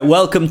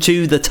Welcome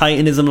to the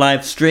Titanism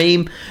live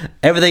stream.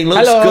 Everything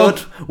looks Hello.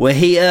 good. We're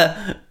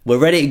here. We're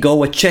ready to go.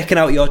 We're checking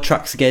out your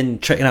tracks again,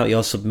 checking out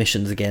your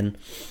submissions again.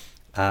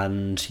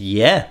 And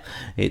yeah,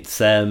 it's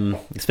been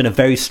a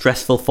very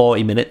stressful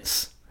 40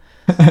 minit's.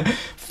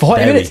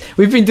 40 minutes?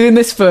 We've been doing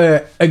this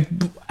for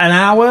an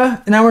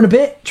hour and a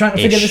bit, trying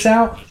to figure this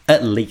out.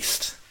 At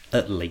least.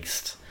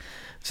 It's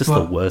just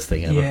the worst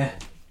thing ever. Yeah.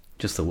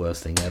 Just the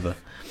worst thing ever.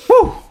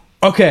 Woo!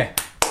 Okay.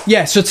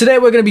 Yeah, so today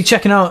we're going to be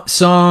checking out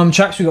some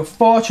tracks. We've got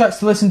 4 tracks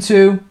to listen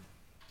to.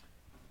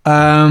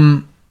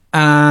 And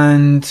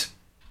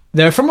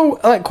they're from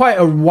quite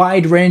a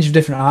wide range of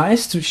different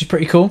artists, which is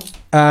pretty cool.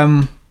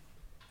 And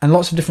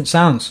lots of different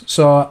sounds.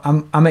 So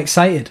I'm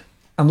excited.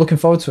 I'm looking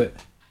forward to it.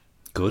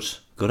 Good.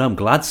 I'm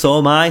glad. So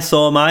am I.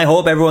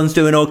 Hope everyone's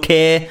doing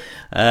okay.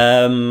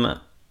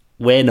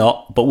 We're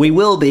not, but we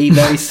will be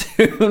very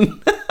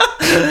soon.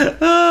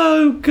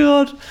 Oh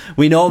God!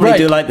 We normally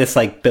do this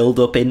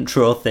build-up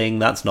intro thing.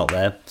 That's not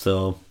there,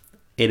 so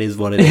it is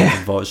what it is.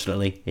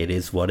 Unfortunately, it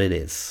is what it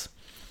is.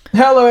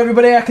 Hello,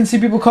 everybody. I can see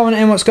people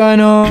commenting. What's going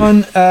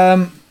on?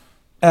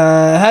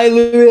 Hi,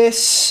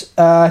 Lewis.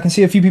 I can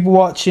see a few people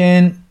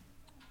watching.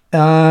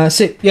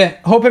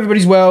 Hope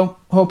everybody's well.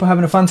 Hope we're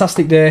having a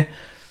fantastic day.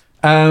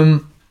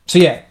 So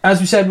yeah, as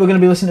we said, we're going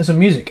to be listening to some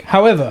music.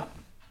 However,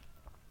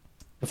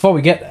 before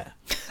we get there,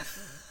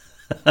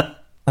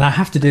 and I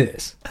have to do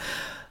this,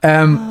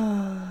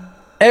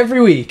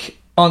 every week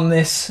on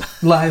this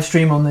live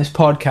stream, on this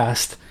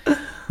podcast,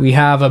 we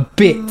have a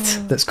bit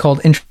that's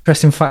called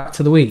Interesting Fact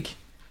of the Week.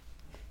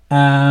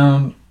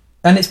 And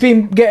it's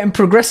been getting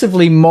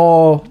progressively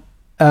more,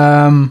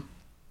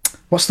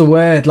 what's the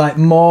word?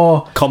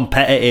 More...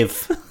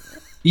 competitive.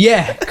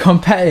 Yeah,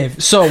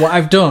 competitive. So what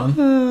I've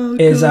done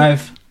is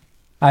I've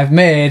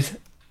kind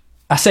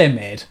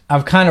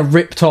of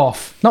ripped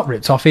off, not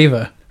ripped off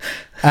either.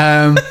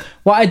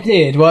 What I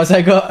did was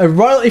I got a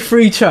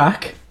royalty-free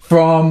track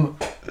from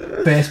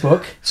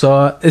Facebook,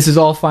 so this is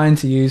all fine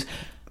to use,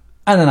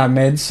 and then I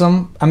made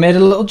a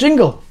little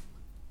jingle.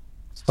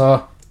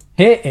 So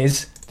here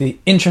is the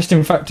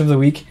Interesting Fact of the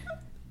Week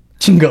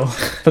jingle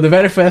for the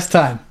very first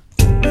time.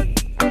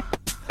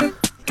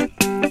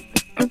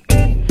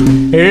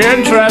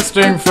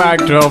 Interesting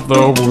fact of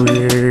the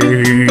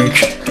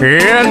week.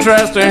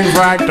 Interesting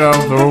fact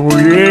of the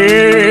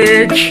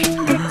week.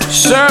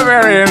 So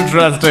very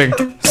interesting.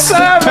 So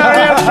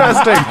very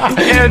interesting.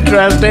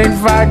 Interesting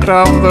fact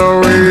of the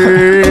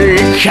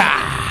week.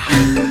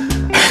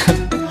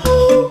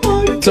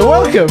 So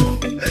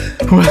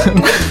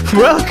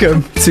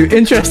welcome to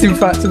Interesting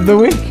Fact of the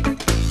Week.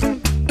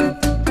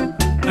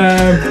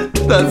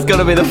 That's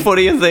gonna be the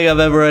funniest thing I've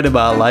ever heard in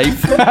my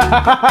life.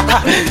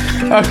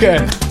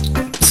 Okay.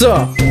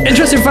 So,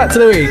 Interesting Fact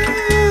of the Week.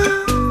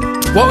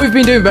 What we've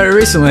been doing very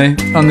recently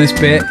on this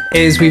bit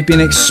is we've been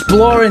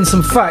exploring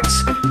some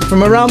facts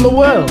from around the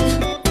world.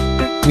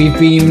 We've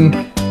been...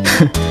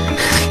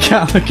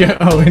 Can't look at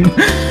Owen.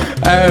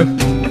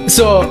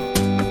 So,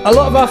 a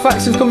lot of our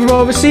facts have come from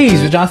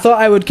overseas, which I thought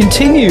I would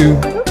continue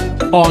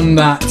on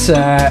that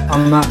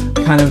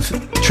kind of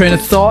train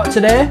of thought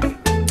today.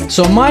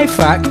 So my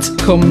fact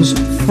comes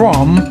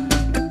from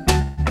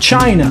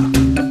China.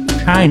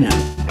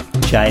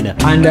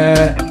 And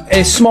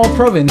a small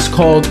province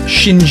called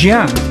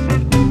Xinjiang.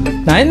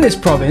 Now, in this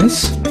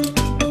province,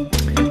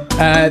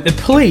 the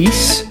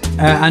police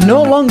are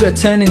no longer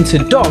turning to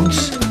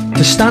dogs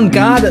to stand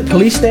guard at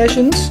police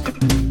stations.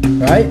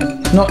 Right?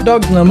 Not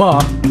dogs no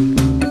more.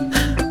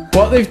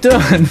 What they've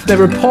done, it's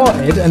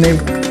reported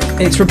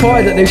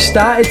that they've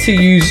started to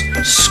use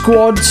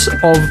squads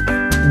of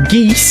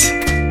geese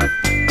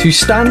to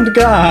stand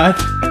guard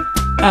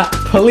at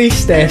police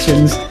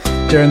stations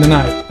during the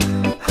night.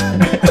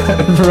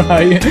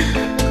 Right.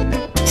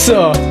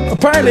 So,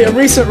 apparently a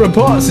recent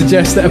report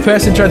suggests that a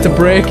person tried to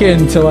break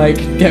in to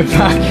get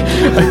back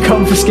a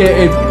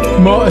confiscated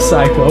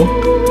motorcycle,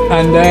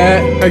 and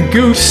a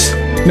goose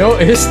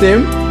noticed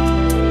him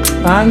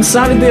and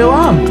sounded the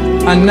alarm.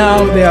 And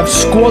now they have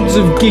squads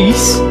of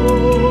geese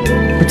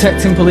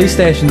protecting police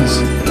stations.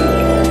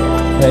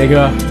 There you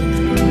go.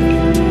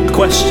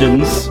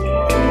 Questions.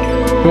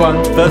 Go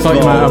on. First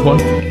you might have one.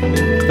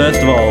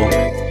 First of all,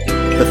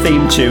 the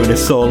theme tune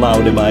is so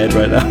loud in my head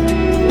right now.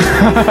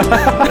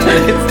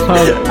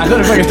 I don't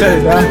know if I can turn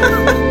it down.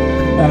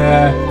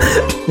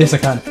 Yes, I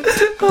can.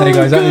 There you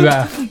go. Is that any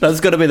better? That's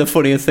going to be the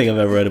funniest thing I've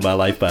ever heard in my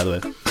life, by the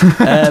way.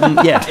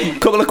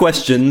 Couple of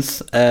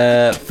questions.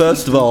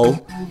 First of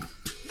all,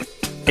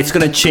 it's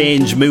going to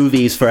change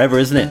movies forever,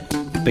 isn't it?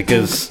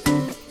 Because,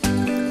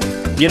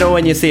 you know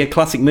when you see a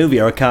classic movie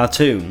or a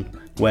cartoon,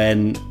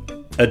 when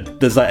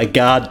there's a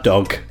guard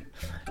dog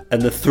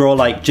and they throw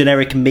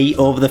generic meat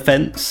over the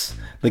fence,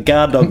 the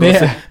guard dog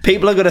goes,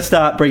 people are going to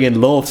start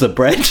bringing loaves of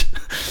bread.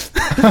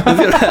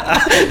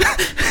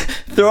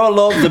 Throw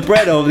loaves of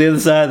bread over the other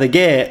side of the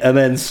gate and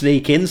then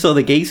sneak in so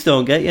the geese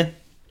don't get you.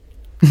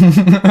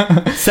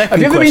 Second Have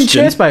you ever question, been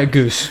chased by a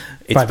goose?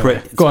 It's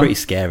pretty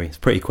scary. It's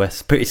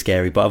pretty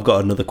scary, but I've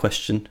got another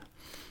question.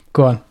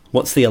 Go on.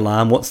 What's the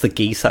alarm? What's the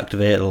geese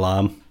activated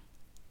alarm?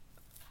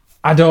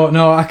 I don't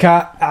know. I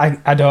can't.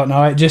 I don't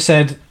know. It just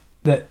said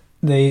that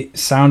they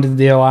sounded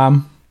the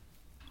alarm.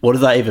 What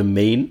does that even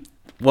mean?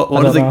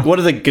 What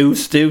does a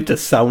goose do to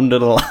sound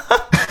an alarm?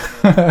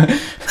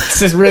 It's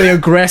this really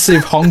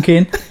aggressive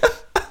honking.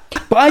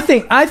 But I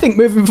think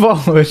moving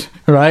forward,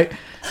 right,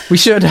 we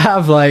should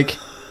have like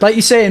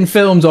you say in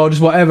films or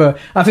just whatever.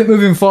 I think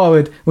moving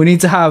forward, we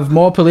need to have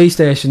more police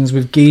stations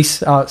with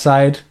geese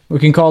outside. We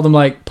can call them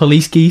like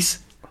police geese.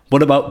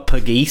 What about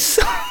puggeese?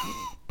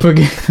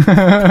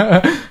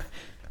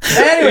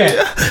 Anyway,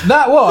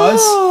 that was.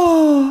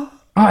 Oh,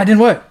 it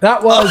didn't work.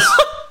 That was.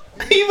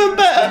 Even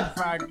better.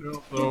 Fact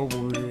of the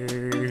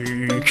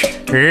week.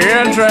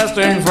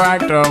 Interesting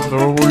fact of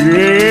the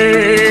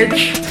week.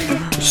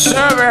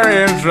 So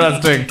very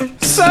interesting.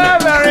 So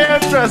very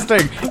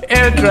interesting.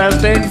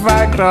 Interesting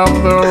fact of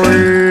the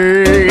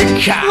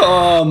week.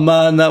 Oh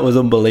man, that was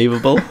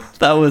unbelievable.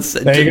 That was.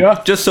 There you go.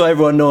 Just so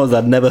everyone knows,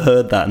 I'd never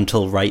heard that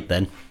until right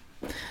then.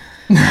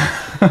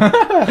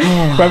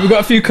 Right, we've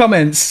got a few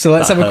comments, so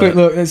let's have a quick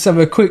look. Let's have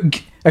a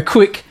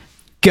quick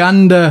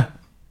gander.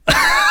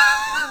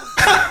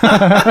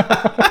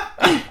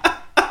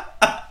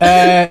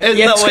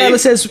 Skylar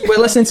says we're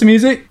listening to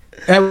music.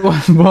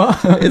 What?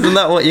 Isn't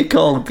that what you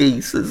call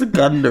geese? It's a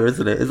gander,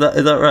 isn't it? Is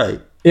that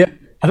right? Yeah,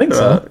 I think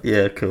so.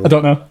 Yeah, cool. I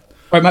don't know.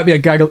 Or it might be a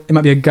gaggle. It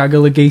might be a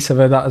gaggle of geese. I've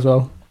heard that as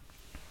well.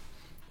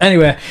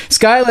 Anyway,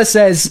 Skylar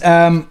says,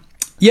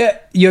 "Yeah,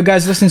 you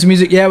guys listening to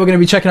music? Yeah, we're going to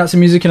be checking out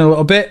some music in a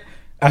little bit.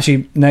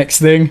 Actually, next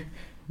thing.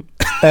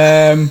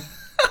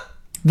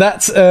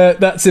 That's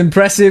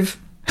impressive.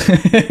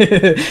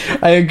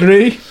 I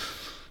agree."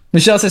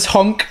 Michelle says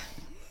honk.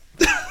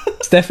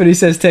 Stephanie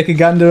says take a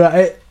gander at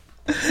it.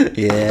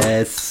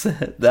 Yes,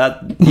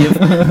 that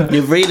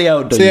you've really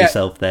outdone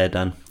yourself there,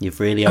 Dan.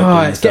 You've really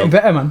outdone yourself. It's getting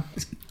better, man.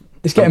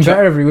 It's getting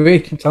better every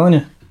week. I'm telling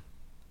you.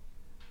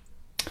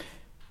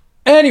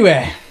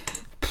 Anyway,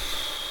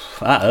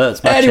 that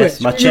hurts.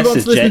 My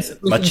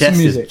chest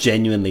is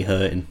genuinely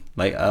hurting.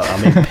 Like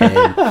I'm in pain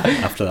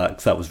after that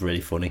because that was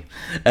really funny.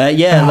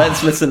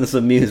 Let's listen to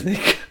some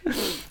music.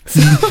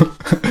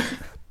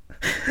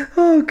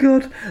 Oh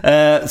god.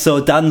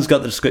 So Dan's got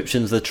the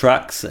descriptions of the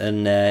tracks,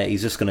 and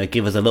he's just going to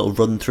give us a little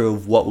run through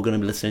of what we're going to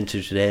be listening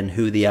to today and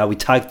who they are. We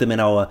tagged them in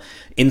our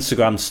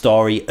Instagram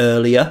story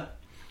earlier,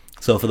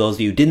 so for those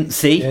of you who didn't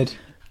see,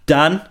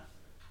 Dan,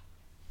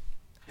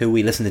 who are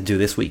we listening to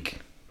this week?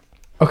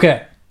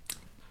 Okay,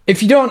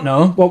 if you don't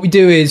know, what we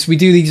do is we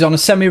do these on a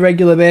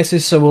semi-regular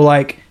basis. So we'll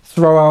like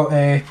throw out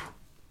a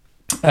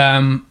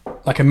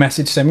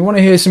message saying we want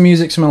to hear some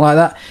music, something like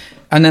that.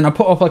 And then I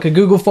put up like a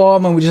Google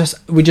form, and we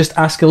just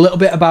ask a little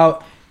bit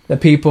about the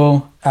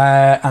people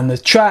and the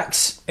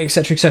tracks,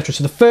 etc., etc.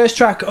 So the first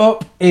track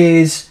up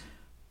is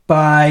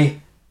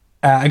by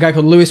a guy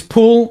called Lewis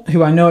Poole,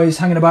 who I know is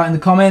hanging about in the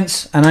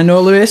comments, and I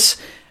know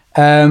Lewis.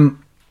 Same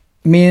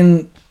as me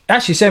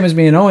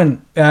and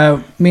Owen.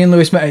 Me and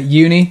Lewis met at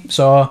uni,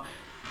 so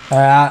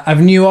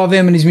I've knew of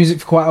him and his music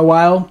for quite a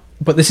while.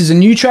 But this is a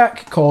new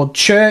track called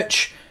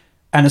Church,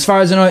 and as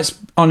far as I know, it's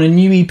on a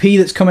new EP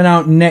that's coming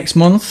out next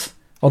month.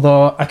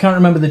 Although I can't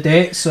remember the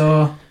date,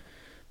 so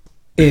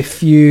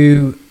if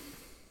you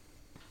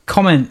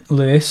comment,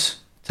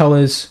 Lewis, tell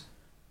us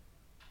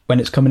when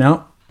it's coming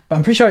out. But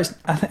I'm pretty sure it's.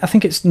 I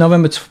think it's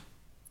November.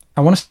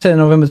 I want to say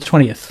November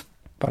 20th,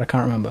 but I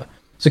can't remember.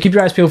 So keep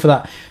your eyes peeled for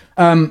that.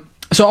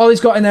 So all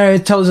he's got in there,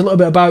 tell us a little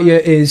bit about you,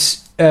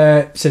 is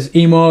says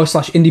emo /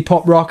 indie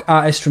pop rock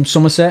artist from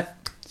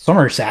Somerset.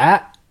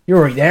 Somerset,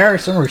 you're right there,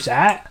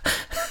 Somerset.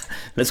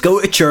 Let's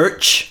go to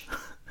church.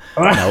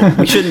 No,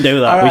 we shouldn't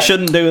do that. Right. We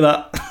shouldn't do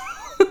that.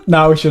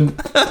 No, we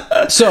shouldn't.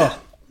 So,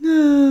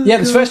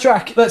 this first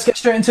track, let's get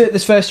straight into it.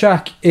 This first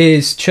track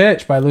is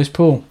Church by Lewis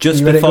Poole.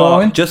 Just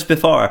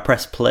before I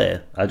press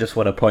play, I just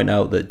want to point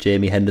out that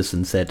Jamie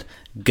Henderson said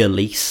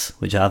Galeese,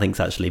 which I think is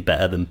actually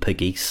better than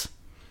Puggeese.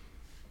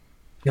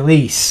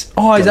 Galeese.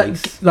 Oh, Galeese. Is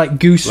that like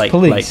Goose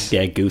Police?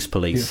 Goose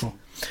Police.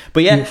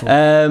 Beautiful.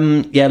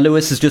 But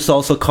Lewis has just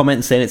also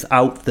commented saying it's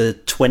out the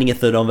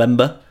 20th of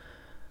November.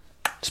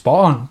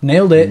 Spot on.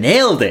 Nailed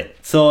it.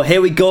 So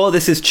here we go.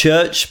 This is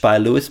Church by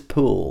Lewis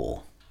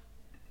Poole.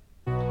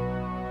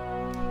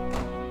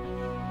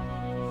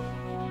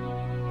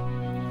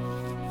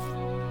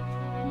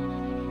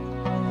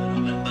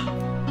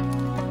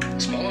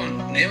 Spot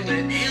on. Nailed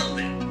it.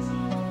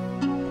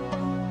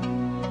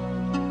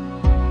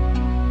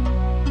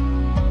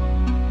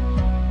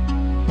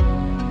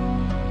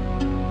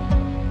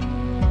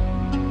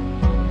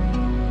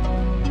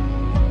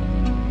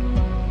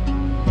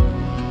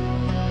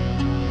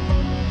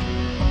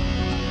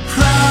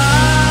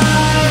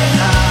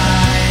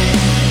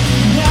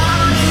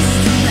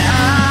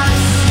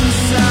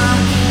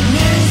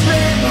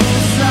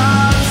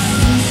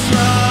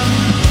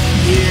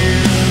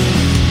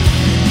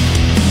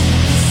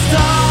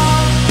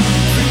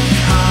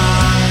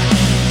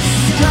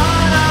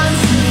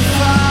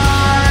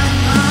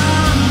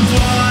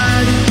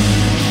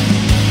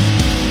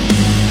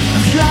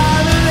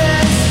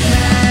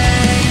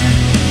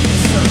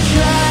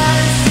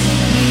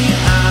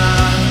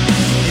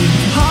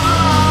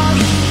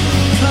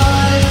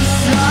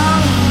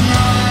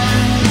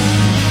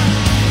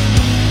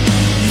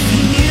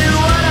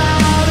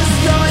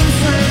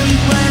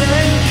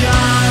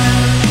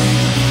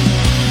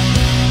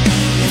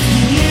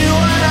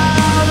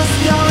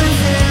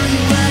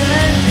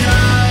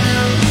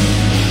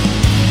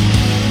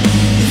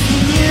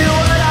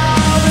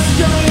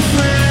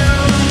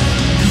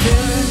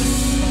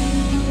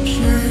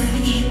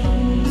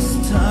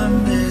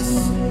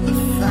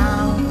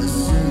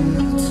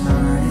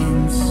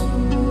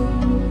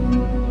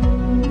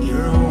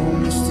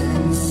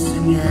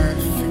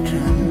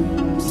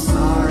 significant.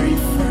 Sorry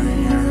for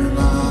your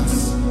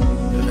loss,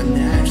 but the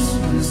next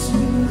one's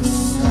in the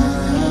session.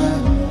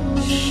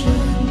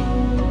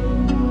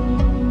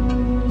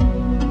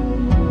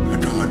 I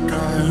gotta go.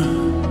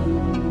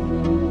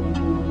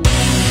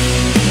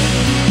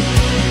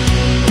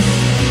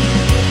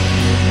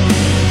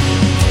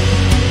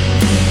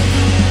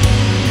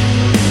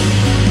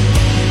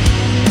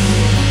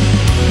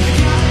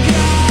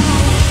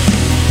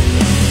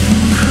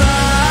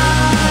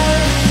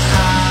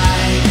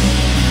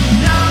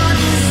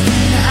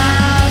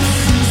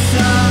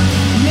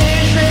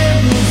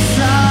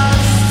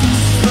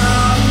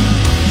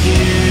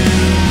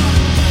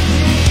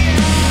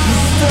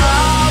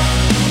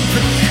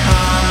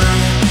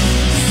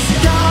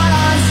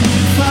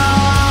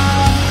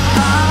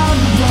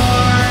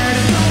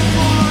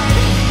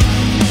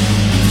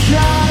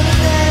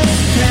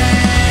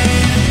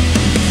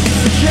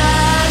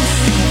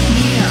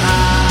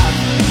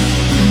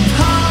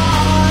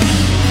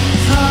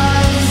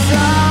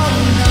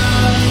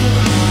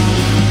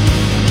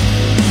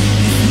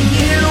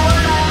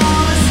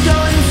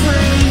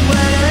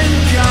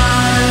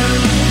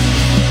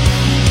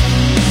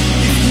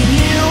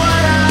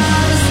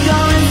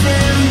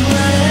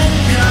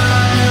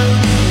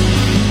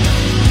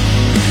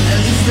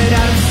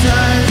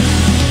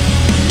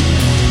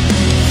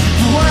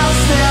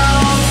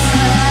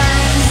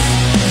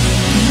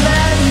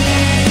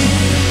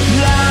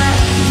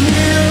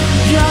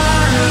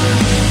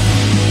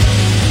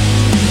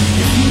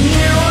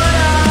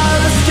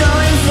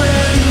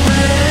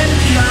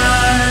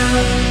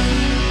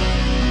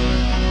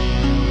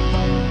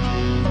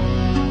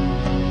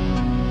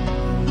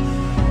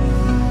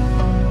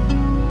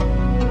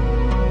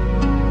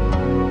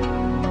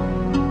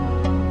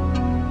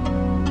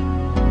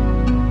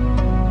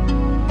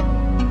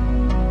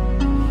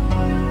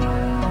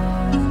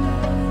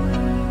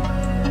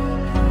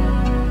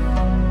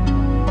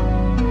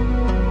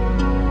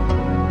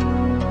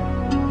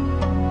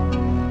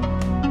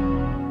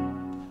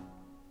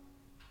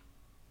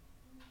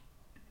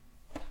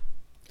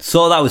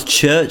 So that was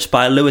Church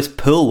by Lewis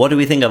Poole. What do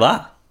we think of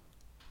that?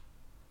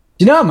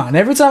 You know, man,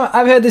 every time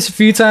I've heard this a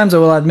few times, I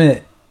will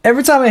admit,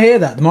 every time I hear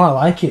that, the more I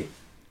like it.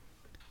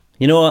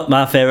 You know what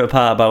my favourite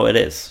part about it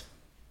is?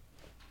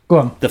 Go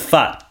on. The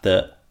fact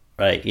that,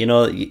 right, you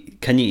know,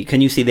 can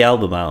you see the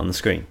album out on the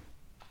screen?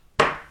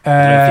 I don't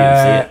know if you can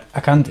see it. I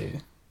can do.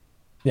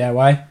 Yeah,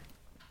 why?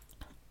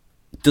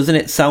 Doesn't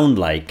it sound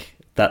like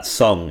that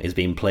song is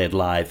being played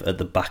live at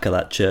the back of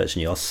that church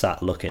and you're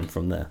sat looking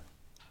from there?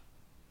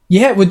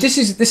 Yeah, well, this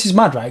is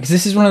mad, right? Because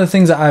this is one of the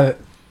things that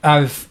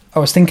I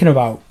was thinking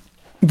about.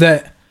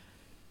 That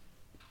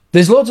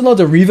there's loads and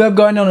loads of reverb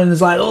going on, and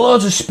there's like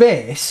loads of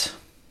space,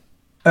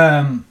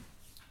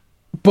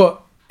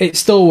 but it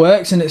still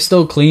works and it's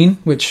still clean,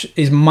 which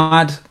is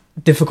mad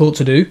difficult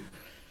to do.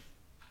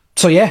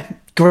 So yeah,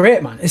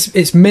 great, man.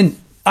 It's mint.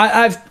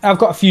 I've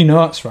got a few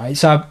notes, right?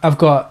 So I've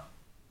got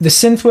the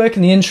synth work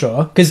in the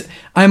intro, because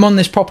I'm on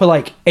this proper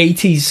like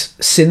 80s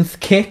synth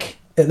kick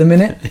at the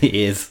minute. It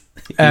is.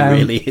 It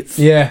really is.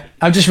 Yeah,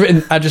 I just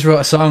wrote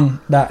a song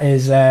that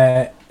is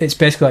it's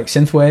basically like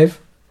synthwave.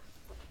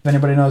 If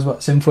anybody knows what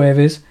synthwave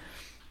is.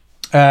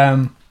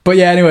 But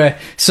yeah, anyway,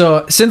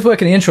 so synth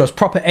work in the intro is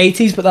proper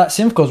 80s, but that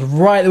synth goes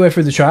right the way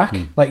through the track.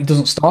 Like, it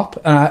doesn't stop.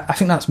 And I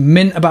think that's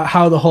mint about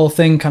how the whole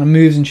thing kind of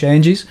moves and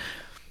changes.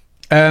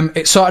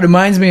 It sort of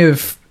reminds me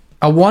of,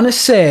 I want to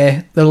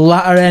say, the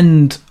latter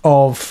end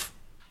of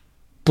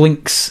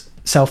Blink's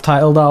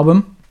self-titled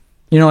album.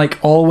 You know, like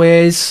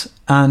Always,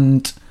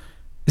 and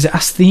is it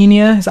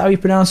Asthenia? Is that how you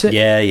pronounce it?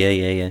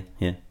 Yeah.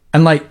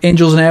 And like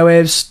Angels and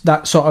Airwaves,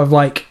 that sort of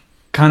like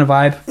kind of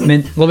vibe.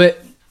 Mint. Love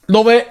it.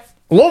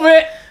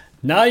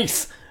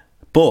 Nice.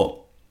 But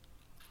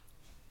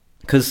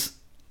because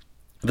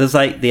there's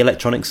like the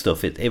electronic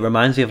stuff, it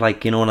reminds me of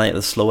like, you know, like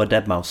the slower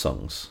Deadmau5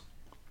 songs,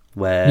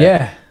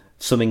 where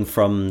something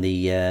from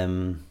the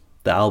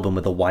album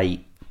with a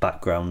white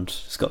background,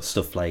 it's got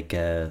stuff like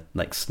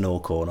snow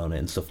cone on it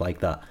and stuff like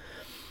that.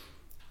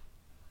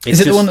 Is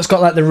it the one that's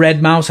got like the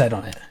red mouse head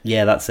on it?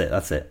 Yeah, that's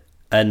it.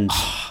 And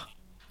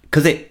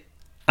because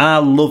I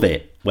love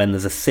it when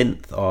there's a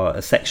synth or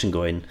a section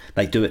going,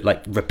 like do it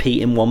like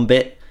repeating one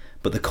bit,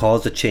 but the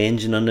chords are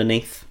changing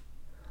underneath.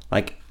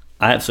 Like,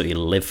 I absolutely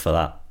live for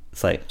that.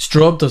 It's like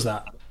Strobe does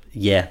that.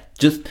 Yeah,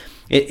 just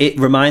it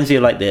reminds you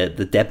of like the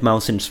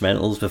Deadmau5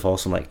 instrumentals before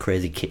some like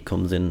crazy kick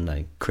comes in,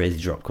 like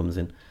crazy drop comes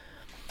in.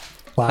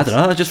 I don't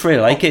know, I just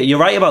really like it. You're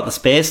right about the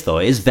space though.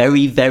 It is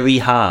very, very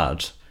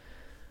hard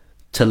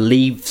to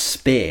leave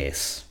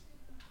space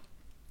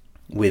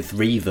with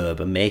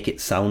reverb and make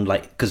it sound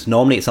like, because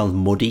normally it sounds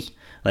muddy,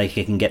 like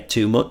it can get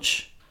too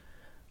much.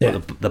 Yeah.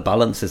 But the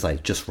balance is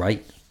like just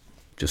right.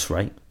 Do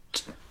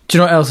you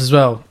know what else as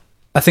well?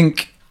 I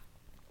think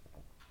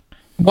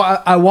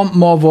what I want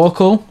more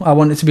vocal. I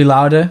want it to be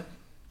louder,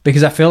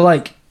 because I feel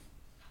like,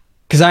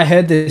 because I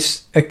heard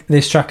this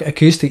track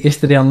acoustic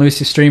yesterday on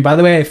Lewis's stream. By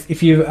the way,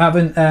 if you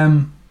haven't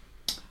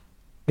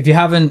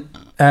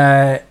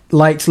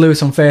likes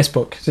Lewis on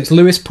Facebook. So it's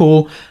Lewis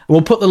Poole.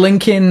 We'll put the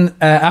link in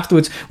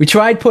afterwards. We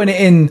tried putting it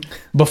in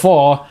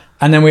before,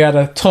 and then we had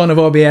a ton of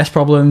OBS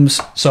problems.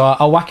 So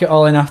I'll whack it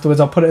all in afterwards.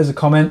 I'll put it as a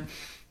comment.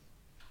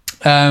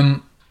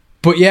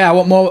 But yeah, I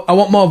want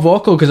more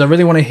vocal because I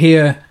really want to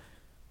hear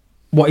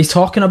what he's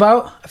talking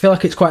about. I feel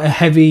like it's quite a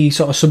heavy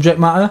sort of subject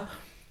matter.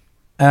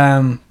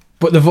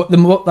 But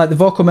the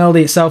vocal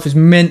melody itself is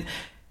mint.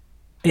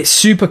 It's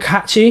super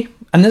catchy,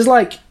 and there's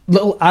like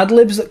little ad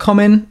libs that come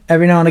in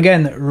every now and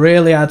again that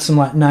really add some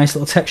like nice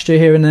little texture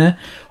here and there.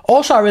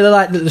 Also, I really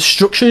like that the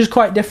structure is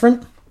quite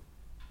different.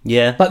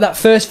 Yeah, Like that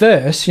first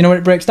verse, when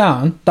it breaks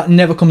down, that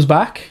never comes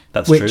back.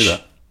 that's true.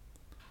 That.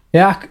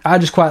 Yeah, I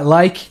just quite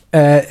like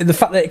the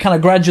fact that it kind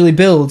of gradually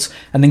builds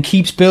and then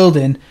keeps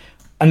building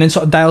and then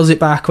sort of dials it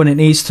back when it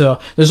needs to.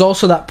 There's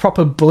also that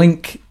proper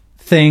Blink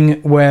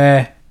thing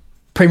where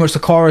pretty much the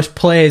chorus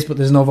plays but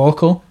there's no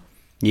vocal.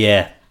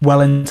 Yeah,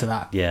 Well into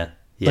that. yeah.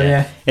 So,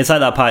 yeah. It's like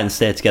that part in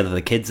Stay Together for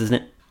the Kids, isn't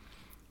it?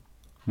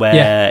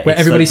 Where Where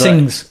everybody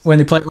sings when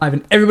they play it live,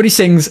 and everybody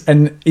sings,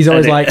 and he's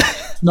always And like,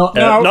 "Not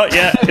now, not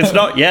yet. It's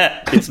not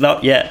yet. It's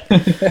not yet."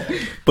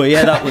 But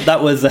yeah,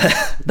 that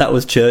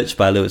was Church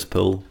by Lewis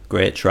Poole.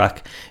 Great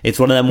track. It's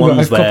one of them We've got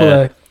ones a couple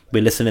where of- we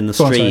listen in the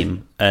Go on,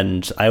 stream,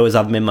 and I always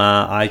have them in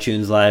my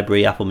iTunes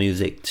library, Apple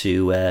Music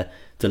to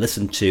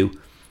listen to.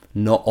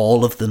 Not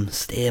all of them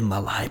stay in my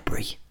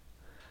library,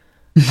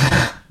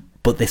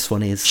 but this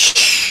one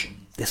is.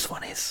 This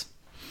one is.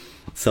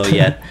 So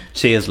yeah,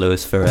 cheers,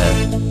 Lewis, for.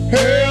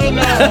 Hell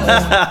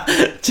no!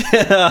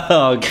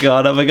 Oh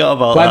God, I forgot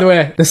about By that. the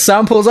way, the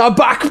samples are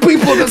back,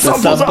 people. The The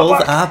samples, samples are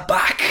back. are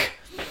back.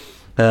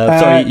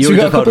 Sorry, you so were we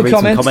got just a about to couple read of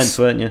some comments. comments,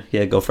 weren't you?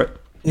 Yeah, go for it.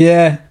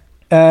 Yeah.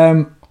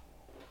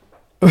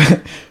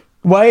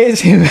 Why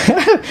is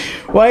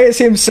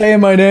him saying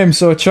my name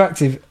so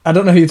attractive? I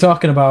don't know who you're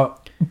talking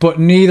about, but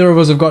neither of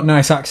us have got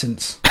nice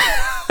accents.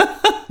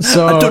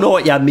 So I don't know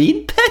what you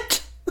mean,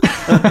 pet.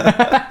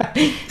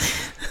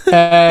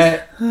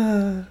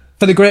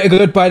 for the greater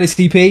good, buy this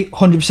EP,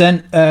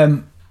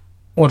 100%.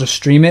 Or just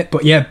stream it,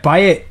 but yeah, buy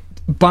it.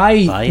 Buy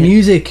it.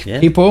 music, Yeah,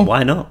 people.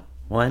 why not?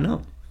 Why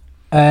not?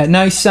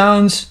 Nice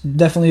sounds,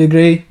 definitely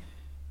agree.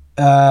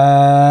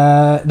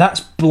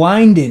 That's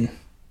blinding.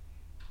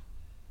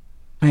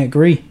 I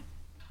agree.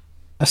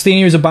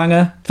 Asthenia is a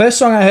banger. First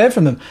song I heard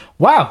from them.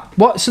 Wow.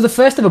 What? So the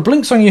first ever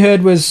Blink song you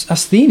heard was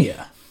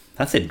Asthenia?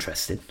 That's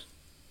interesting.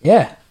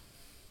 Yeah.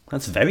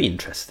 That's very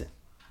interesting.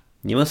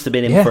 You must have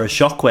been in Yeah. for a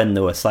shock when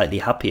they were slightly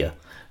happier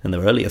than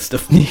their earlier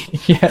stuff.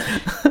 Yeah.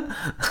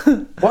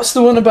 What's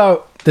the one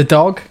about the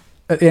dog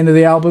at the end of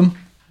the album?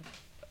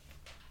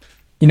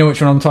 You know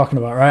which one I'm talking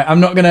about, right? I'm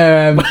not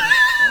gonna.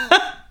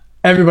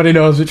 Everybody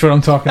knows which one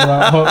I'm talking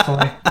about.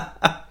 Hopefully.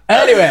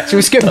 Anyway, so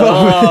we skip over.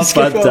 Oh,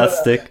 skip over that.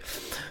 fantastic.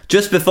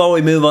 Just before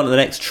we move on to the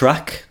next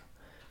track,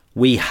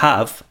 we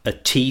have a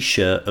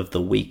T-shirt of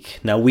the week.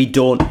 Now, we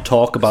don't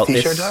talk about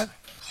T-shirt this. time?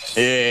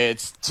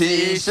 It's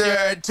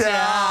T-shirt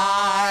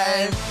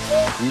time.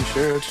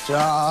 T-shirt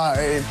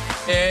time.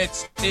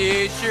 It's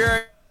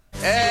T-shirt.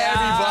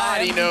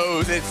 Everybody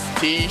knows it's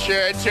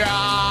T-shirt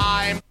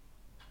time.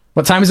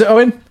 What time is it,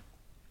 Owen?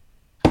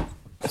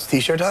 It's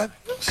T-shirt time.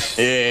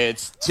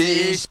 It's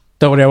T-shirt.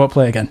 Don't worry, I won't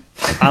play again.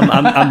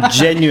 I'm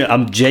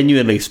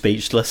genuinely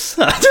speechless.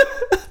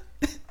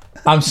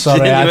 I'm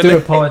sorry, I do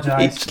Genuinely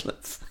apologise.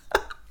 speechless.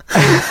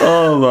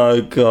 Oh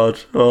my god.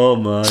 Oh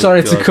my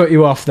Sorry god. to cut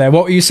you off there.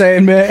 What were you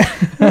saying, mate?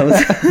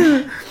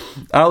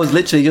 I was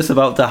literally just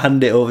about to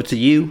hand it over to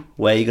you,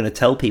 where you're going to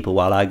tell people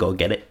while I go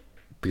get it,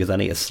 because I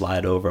need to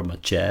slide over on my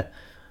chair,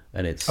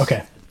 and it's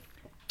Okay.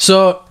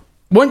 So,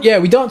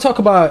 we don't talk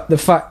about the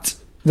fact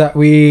that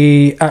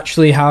we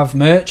actually have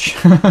merch.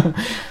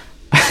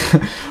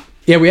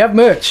 Yeah, we have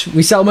merch.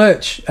 We sell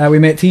merch. We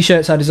make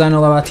t-shirts. I design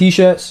all of our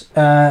t-shirts.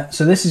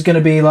 So this is going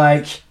to be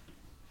like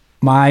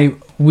my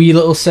wee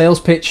little sales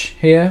pitch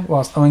here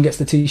whilst Owen gets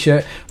the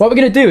t-shirt. What we're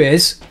going to do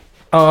is,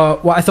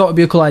 what I thought would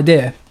be a cool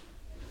idea,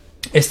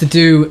 is to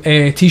do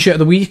a t-shirt of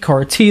the week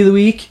or a tee of the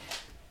week.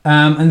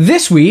 And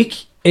this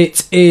week,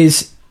 it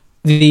is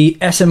the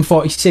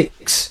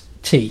SM46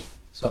 tee.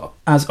 So,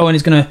 as Owen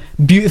is going to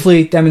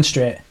beautifully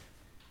demonstrate.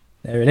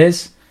 There it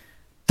is.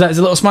 That is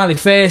a little smiley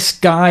face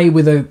guy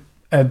with a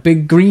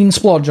big green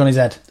splodge on his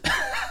head.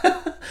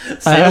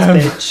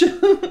 sales pitch.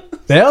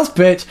 Sales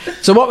pitch.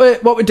 So what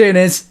we're doing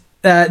is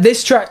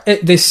this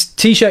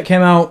t-shirt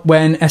came out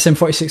when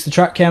SM46 the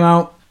track came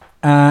out,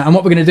 and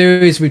what we're going to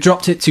do is we've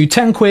dropped it to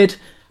 £10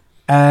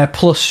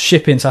 plus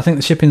shipping. So I think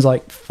the shipping's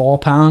like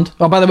 £4.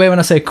 Oh, by the way, when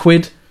I say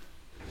quid,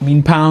 I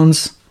mean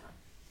pounds.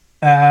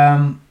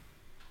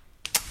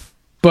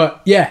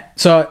 But yeah,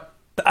 so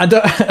I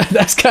don't.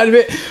 That's kind of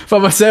it for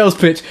my sales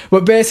pitch.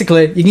 But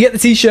basically, you can get the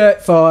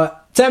t-shirt for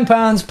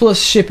 £10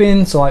 plus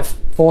shipping, so like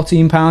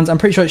 £14. I'm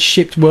pretty sure it's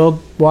shipped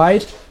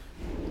worldwide.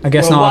 I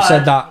guess now I've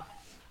said that.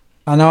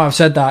 I know I've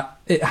said that.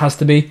 It has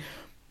to be.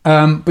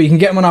 But you can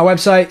get them on our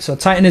website, so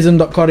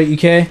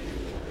titanism.co.uk.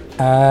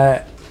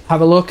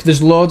 Have a look.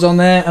 There's loads on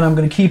there, and I'm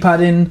going to keep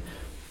adding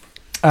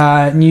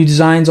new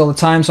designs all the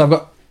time.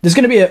 So there's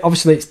going to be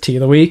obviously it's tea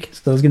of the week,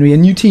 so there's going to be a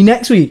new tea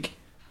next week.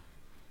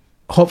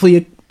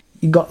 hopefully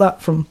you got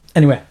that from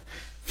anyway.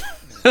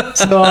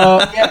 So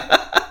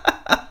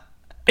yeah.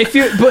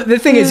 But the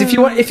thing is,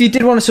 if you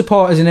did want to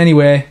support us in any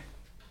way,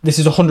 this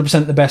is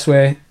 100% the best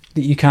way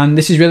that you can.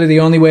 This is really the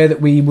only way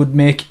that we would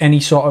make any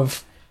sort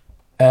of,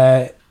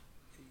 get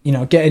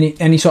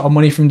any sort of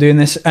money from doing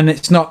this. And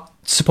it's not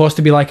supposed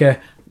to be like a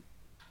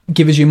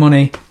give us your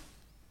money.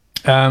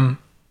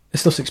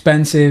 This stuff's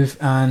expensive,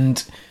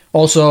 and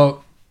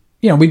also,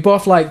 we'd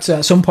both like to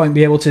at some point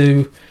be able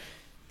to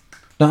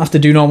not have to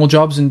do normal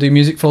jobs and do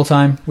music full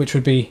time, which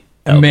would be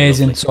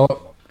amazing.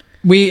 So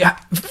we,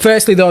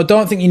 firstly though,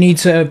 don't think you need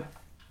to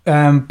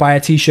buy a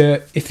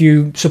t-shirt if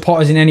you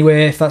support us in any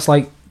way. If that's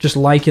like just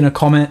liking a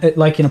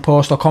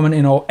post or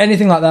commenting or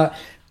anything like that,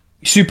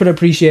 super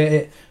appreciate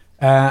it.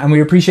 And we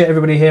appreciate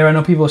everybody here. I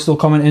know people are still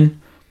commenting.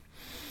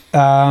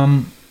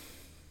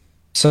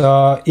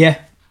 So yeah.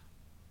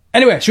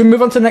 Anyway, should we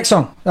move on to the next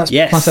song? That's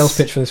my sales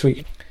pitch for this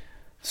week.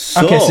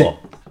 So, okay,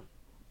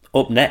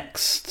 up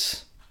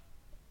next,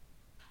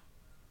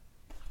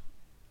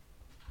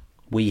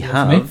 we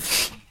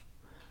have...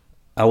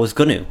 I was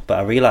going to, but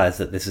I realised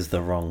that this is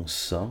the wrong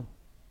song.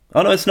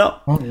 Oh, no, it's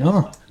not. Oh,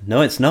 no.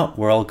 No, it's not.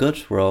 We're all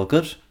good. We're all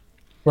good.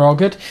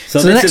 So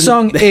the next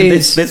song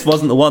is... This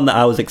wasn't the one that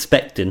I was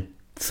expecting.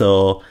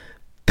 So,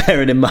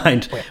 bearing in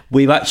mind,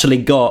 we've actually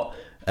got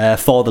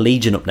For the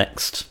Legion up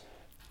next.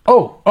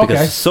 Oh, okay.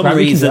 Because for some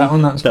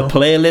reason, the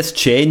playlist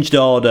changed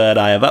order, and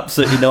I have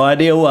absolutely no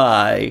idea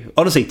why.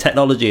 Honestly,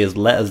 technology has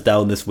let us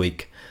down this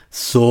week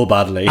so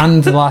badly.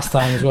 And the last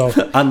time as well.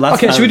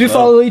 Okay, should we do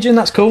For the Legion?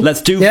 That's cool. Let's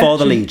do For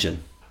the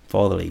Legion.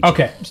 For the Legion.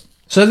 Okay.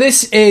 So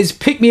this is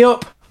Pick Me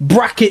Up,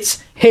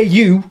 brackets, Hey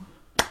You,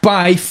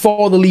 by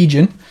For the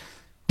Legion.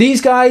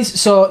 These guys,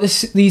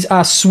 these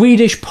are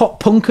Swedish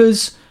pop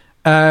punkers,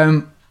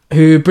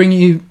 who bring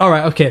you... All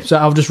right, okay, so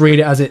I'll just read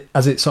it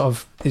as it sort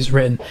of is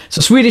written.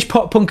 So Swedish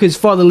pop punkers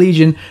For the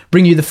Legion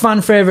bring you the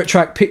fan favourite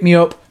track Pick Me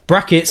Up,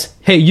 brackets,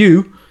 Hey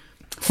You,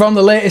 from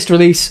the latest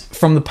release,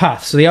 From the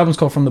Path. So the album's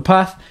called From the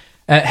Path.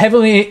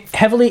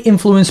 Heavily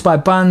influenced by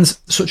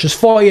bands such as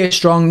 4 Year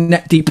Strong,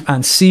 Neck Deep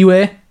and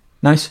Seaway.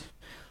 Nice.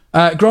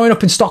 Growing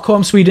up in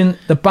Stockholm, Sweden,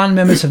 the band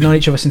members have known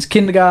each other since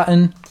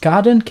kindergarten. We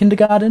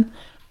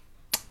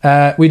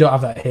don't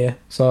have that here,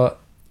 so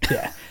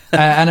yeah.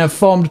 And have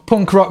formed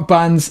punk rock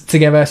bands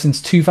together since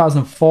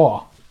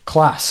 2004.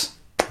 Class.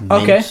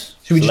 Okay,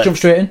 should we just jump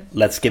straight in?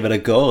 Let's give it a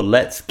go.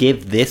 Let's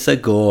give this a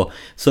go.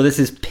 So this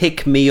is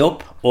Pick Me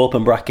Up,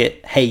 open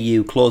bracket, Hey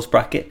You, close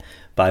bracket,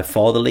 by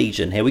For the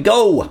Legion. Here we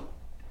go.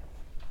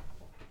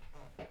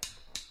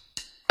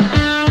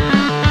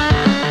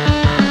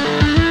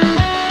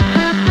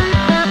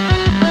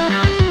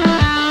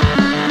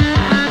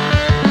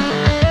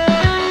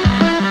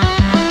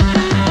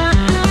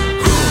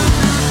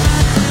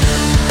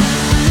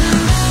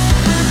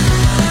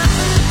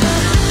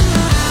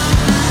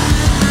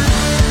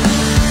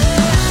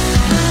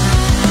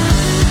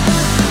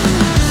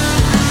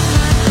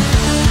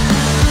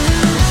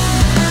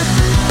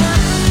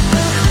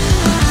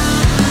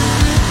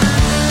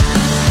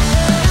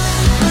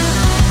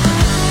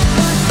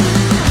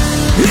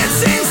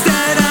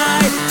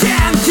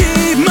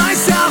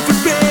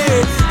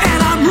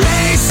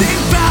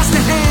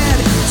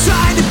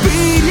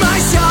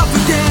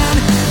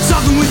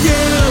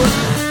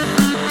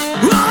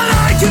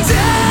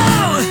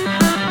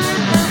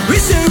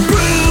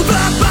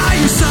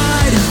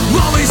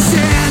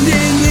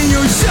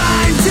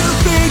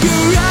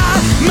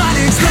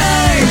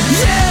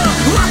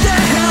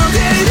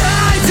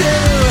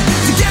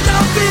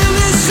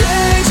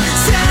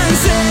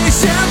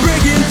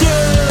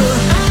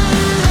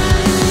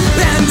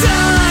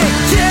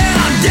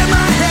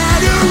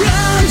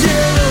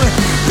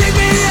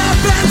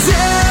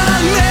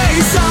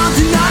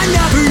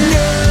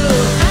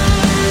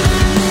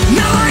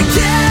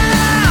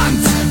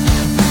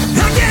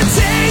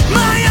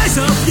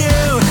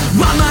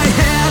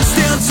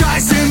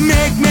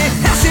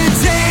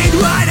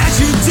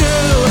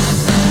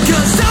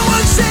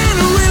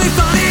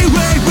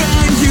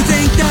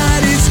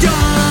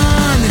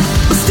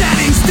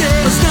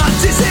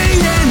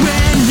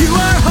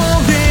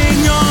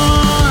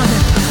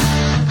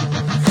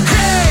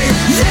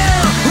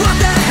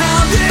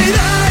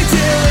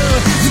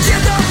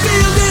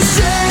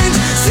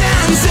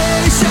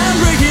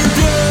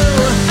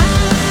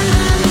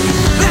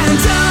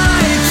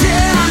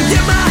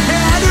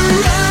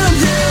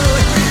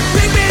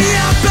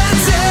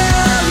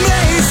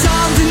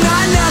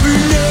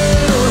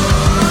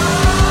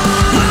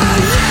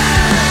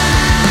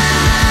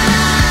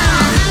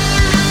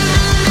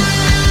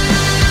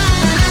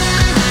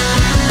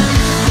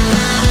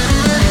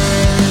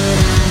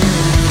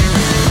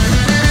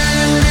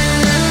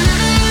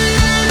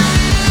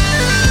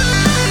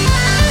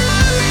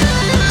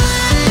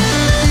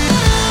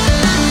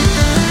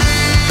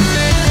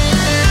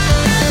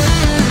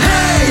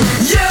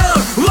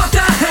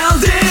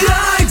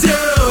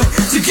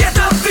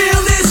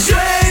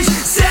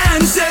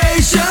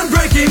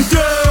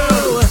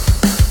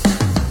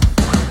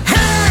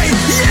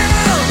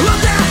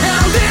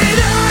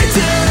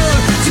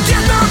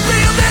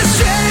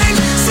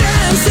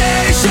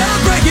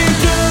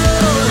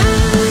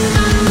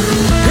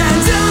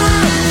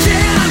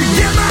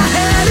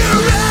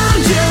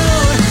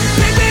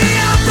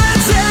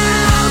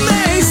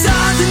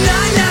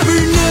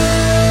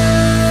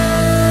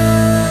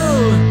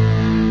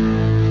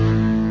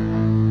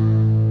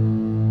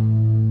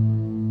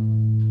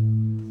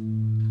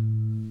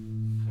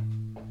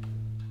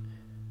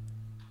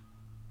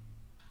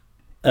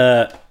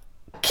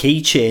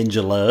 Key change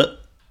alert.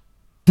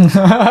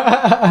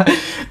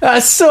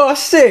 That's so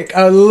sick.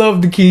 I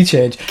love the key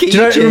change. Do you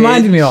know what it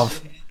reminded me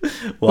of?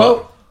 What?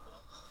 Well,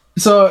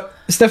 so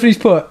Stephanie's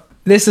put,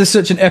 this is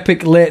such an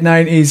epic late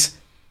 90s,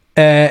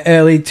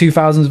 early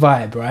 2000s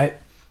vibe, right?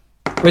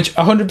 Which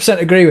I 100%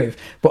 agree with.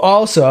 But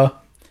also,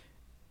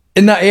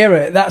 in that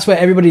era, that's where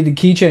everybody did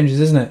key changes,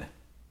 isn't it?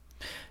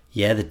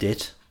 Yeah, they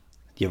did.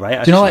 You're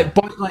right, Do you know,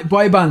 actually. like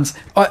boy bands? Do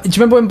you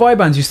remember when boy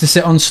bands used to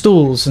sit on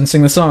stools and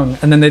sing the song,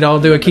 and then they'd all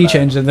do a key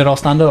change and they'd all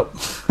stand up?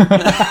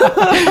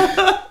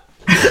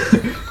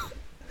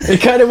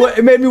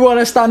 It made me want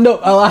to stand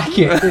up. I like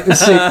it. It was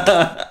sick.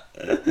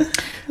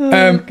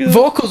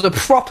 Vocals are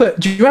proper.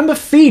 Do you remember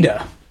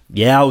Feeder?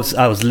 Yeah, I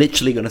was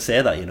literally going to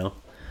say that, you know.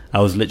 I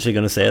was literally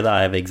going to say that.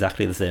 I have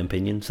exactly the same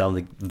opinion.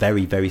 Sounding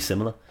very, very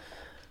similar.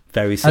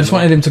 Very similar. I just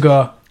wanted him to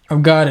go,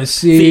 I've got a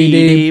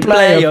CD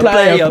player.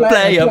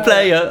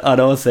 I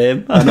know,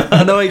 same.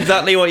 I know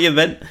exactly what you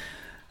meant.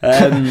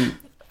 And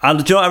do you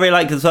know what I really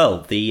like as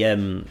well?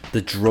 The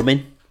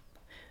drumming.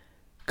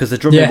 Because the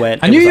drumming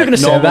went... I knew you were going to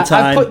say that.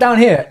 I've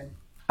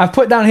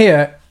put down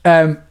here,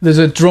 there's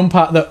a drum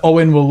part that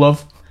Owen will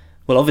love.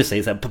 Well, obviously,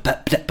 it's like... But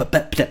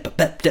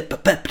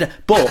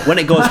when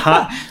it goes...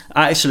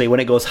 when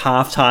it goes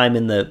half-time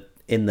in the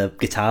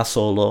guitar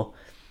solo,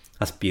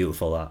 that's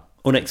beautiful, that.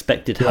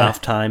 Unexpected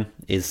half-time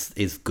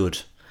is good.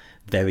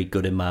 Very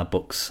good in my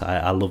books.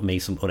 I love me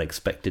some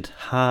unexpected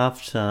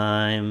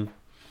half-time.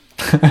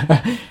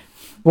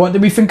 What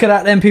did we think of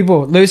that then,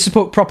 people? Lewis has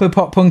put proper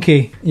pop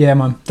punky. Yeah,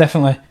 man,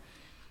 definitely.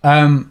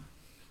 What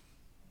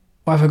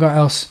have I got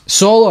else?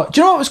 Solo.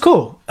 Do you know what was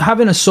cool?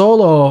 Having a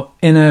solo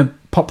in a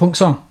pop punk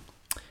song.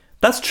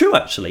 That's true,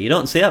 actually. You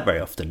don't see that very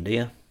often, do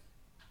you?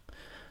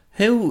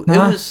 Who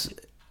was...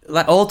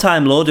 Like, All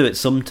Time Low do it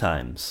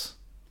sometimes.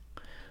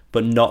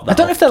 But not that I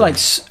don't know if they're like...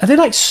 Are they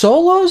like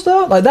solos,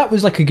 though? Like, that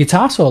was like a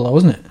guitar solo,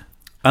 wasn't it?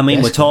 I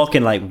mean, we're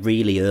talking like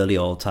really early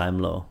All Time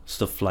Low.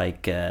 Stuff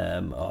like...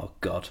 oh,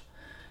 God.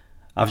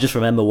 I've just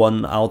remember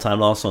one All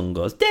Time Low song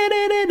goes...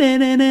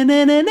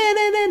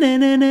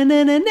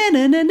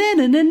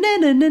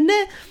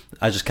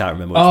 I just can't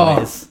remember which one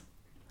it is.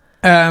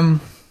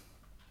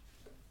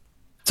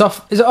 It's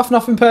off. Is it Off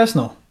Nothing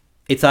Personal?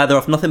 It's either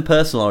Off Nothing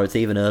Personal or it's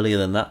even earlier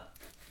than that.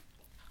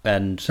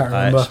 And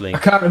I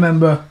can't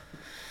remember.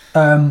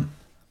 But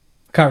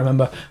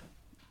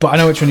I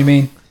know which one you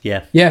mean.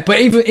 Yeah. Yeah, but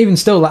even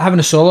still, like having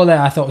a solo there,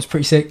 I thought was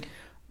pretty sick.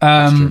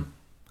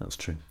 That's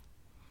true.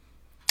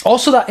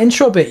 Also, that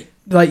intro bit,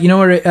 like, you know,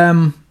 where it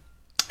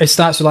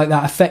starts with like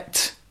that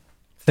effect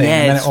thing, yeah,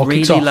 and then it's it all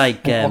kicks really off,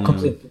 like and it all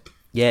comes in.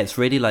 yeah, it's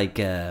really like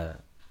a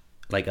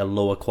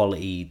lower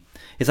quality.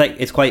 It's like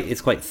it's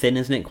quite thin,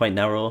 isn't it? Quite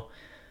narrow,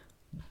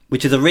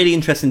 which is a really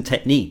interesting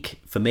technique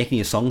for making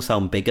your song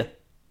sound bigger.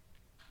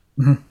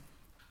 Mm-hmm.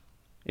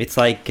 It's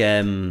like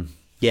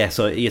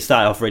so you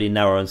start off really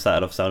narrow and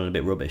started off sounding a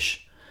bit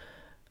rubbish.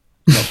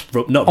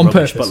 Not On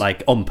rubbish, purpose. but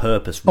like on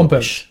purpose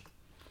rubbish.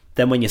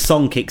 Then when your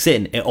song kicks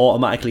in, it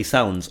automatically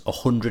sounds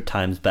 100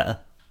 times better.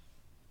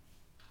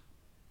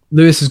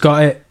 Lewis has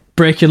got it.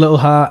 Break Your Little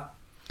Heart.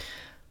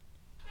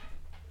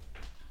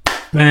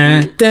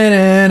 Yeah.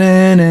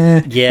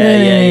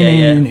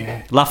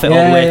 Laugh it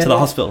all the way to the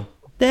hospital.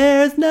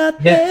 There's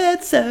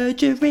nothing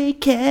surgery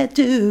can't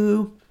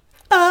do.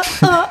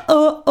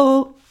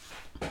 Oh.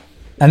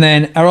 And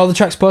then are all the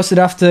tracks posted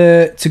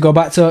after to go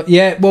back to?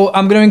 Yeah, well,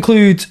 I'm going to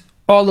include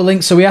all the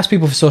links. So we asked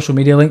people for social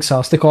media links, so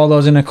I'll stick all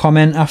those in a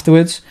comment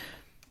afterwards.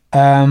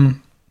 So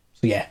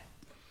yeah,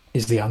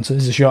 is the answer.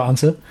 Is the short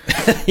answer.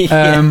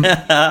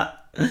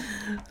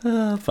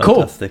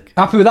 Cool.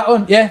 Happy with that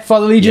one? Yeah,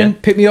 Father Legion,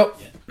 Pick Me Up.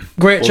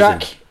 Great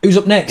track. Who's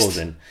up next?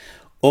 Buzzing.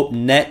 Up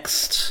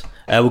next,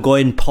 we're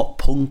going pop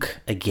punk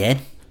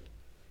again.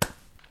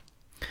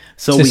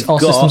 So we've All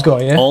got Systems Go,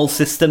 yeah? All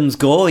Systems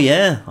Go,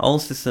 yeah. All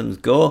Systems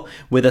Go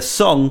with a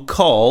song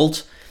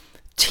called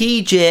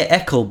TJ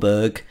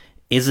Eckelberg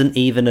Isn't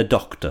Even a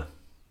Doctor.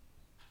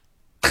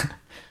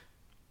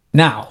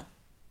 Now,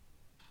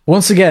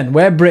 once again,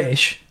 we're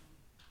British,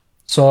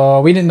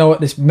 so we didn't know what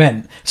this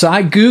meant. So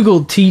I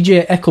googled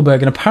TJ Eckelberg,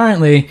 and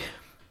apparently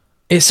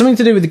it's something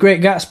to do with The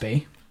Great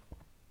Gatsby.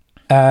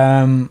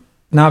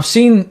 Now I've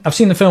seen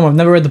the film. I've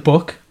never read the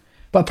book,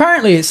 but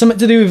apparently it's something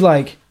to do with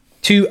like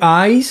two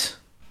eyes.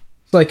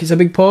 It's like it's a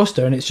big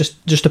poster, and it's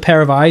just a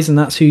pair of eyes, and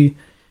that's who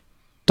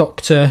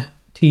Dr.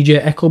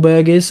 TJ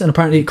Eckelberg is. And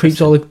apparently it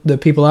creeps all the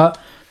people out.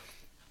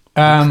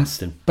 But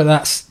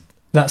that's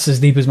as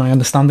deep as my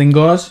understanding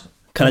goes.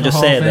 Can I just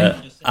say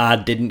that I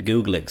didn't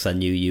Google it because I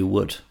knew you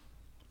would.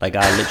 Like,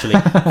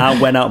 I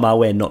went out my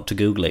way not to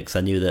Google it because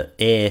I knew that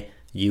A,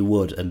 you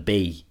would, and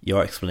B,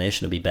 your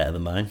explanation would be better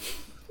than mine.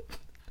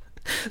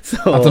 So,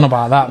 I don't know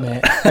about that,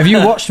 mate. Have you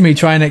watched me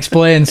try and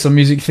explain some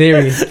music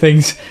theory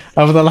things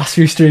over the last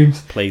few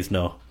streams? Please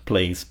no.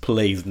 Please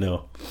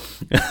no.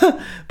 But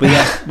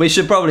yeah, we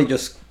should probably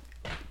just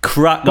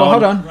crack on.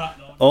 Hold on.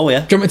 Oh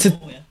yeah. Do you want me to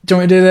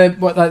do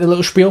the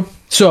little spiel?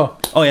 So.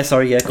 Oh yeah,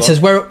 sorry, yeah. It says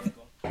we're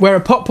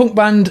a pop punk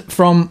band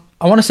from,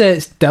 I want to say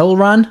it's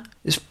Delran.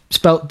 It's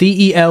spelled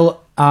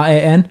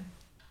Delran.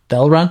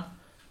 Delran.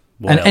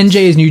 What And else? NJ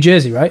is New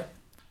Jersey, right?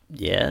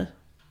 Yeah,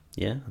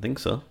 I think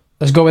so.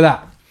 Let's go with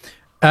that.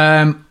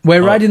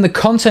 We're riding the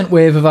content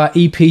wave of our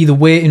EP, The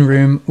Waiting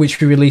Room, which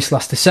we released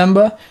last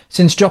December.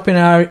 Since dropping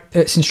our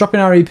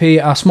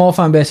EP, our small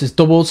fan base has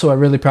doubled, so we're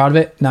really proud of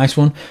it. Nice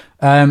one.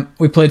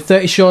 We played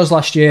 30 shows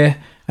last year,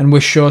 and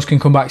wish shows can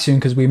come back soon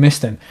because we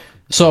missed them.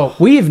 So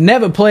we've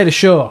never played a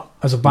show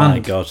as a band. My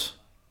God,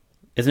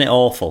 isn't it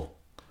awful?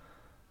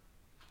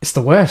 It's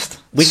the worst.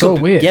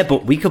 Weird. Yeah,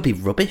 but we could be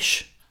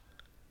rubbish.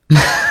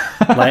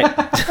 like,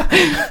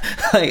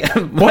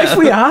 What if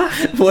we are?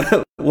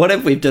 What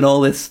if we've done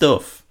all this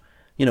stuff?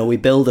 You know, we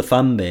build a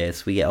fan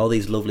base, we get all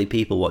these lovely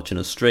people watching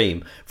us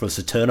stream, for us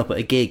to turn up at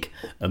a gig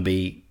and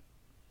be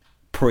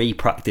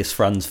pre-practice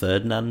Franz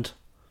Ferdinand.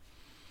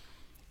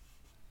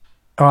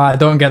 Oh, I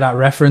don't get that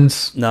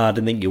reference. No, I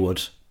didn't think you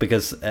would.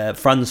 Because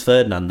Franz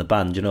Ferdinand, the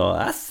band, you know,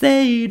 I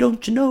say,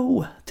 don't you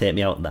know? Take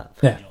me out on that.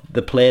 Yeah.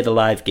 They played a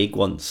live gig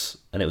once,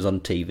 and it was on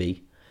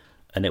TV,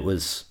 and it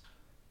was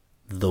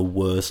the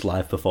worst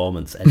live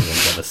performance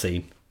anyone's ever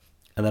seen.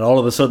 And then all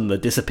of a sudden, they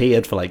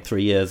disappeared for like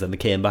 3 years, and they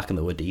came back and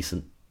they were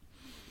decent.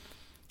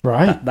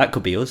 Right. That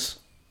could be us.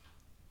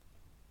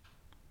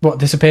 What,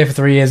 disappear for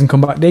 3 years and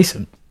come back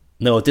decent?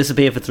 No,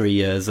 disappear for 3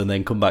 years and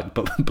then come back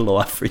below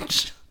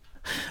average.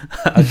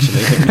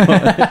 Actually.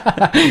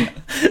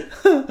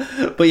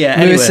 But yeah,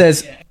 anyway.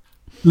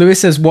 Lewis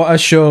says, what are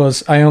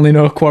shows? I only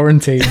know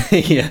quarantine.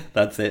 Yeah,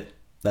 that's it.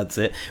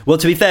 Well,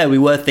 to be fair, we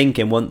were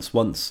thinking once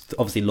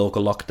obviously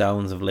local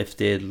lockdowns have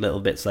lifted, little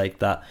bits like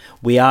that,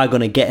 we are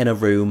going to get in a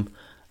room,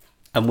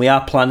 and we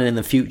are planning in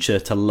the future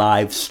to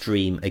live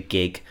stream a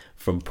gig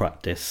from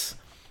practice.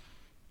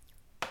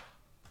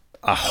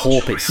 I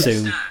hope it's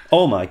soon.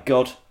 Oh my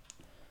God.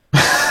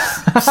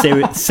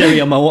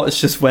 Siri on my watch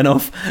just went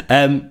off.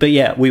 But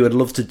yeah, we would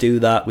love to do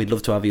that. We'd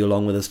love to have you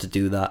along with us to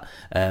do that.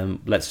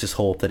 Let's just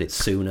hope that it's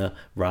sooner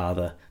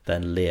rather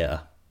than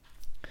later.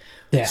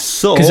 Yeah,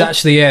 So, because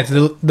actually, yeah,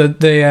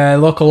 the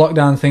local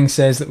lockdown thing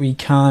says that we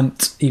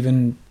can't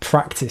even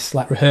practice,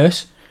 like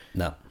rehearse.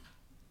 no.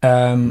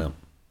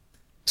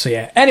 So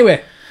yeah.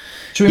 Anyway,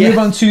 should we move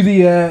on to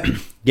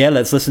the? Yeah,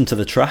 let's listen to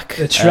the track.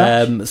 The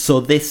track. So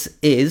this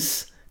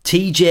is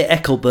TJ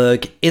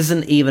Eckelberg,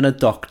 Isn't Even a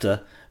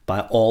Doctor,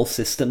 by All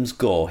Systems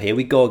Go. Here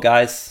we go,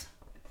 guys.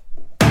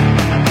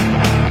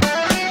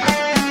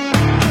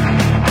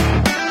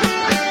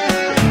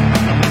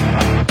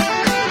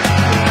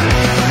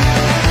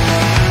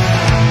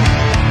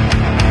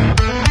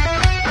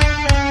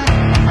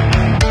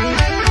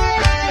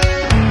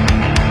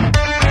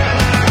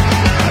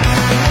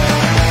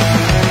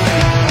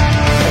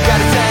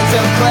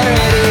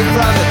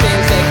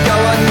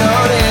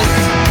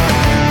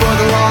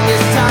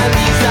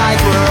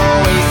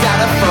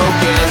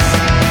 Focus.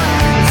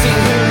 See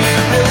who you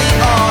really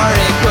are,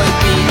 it was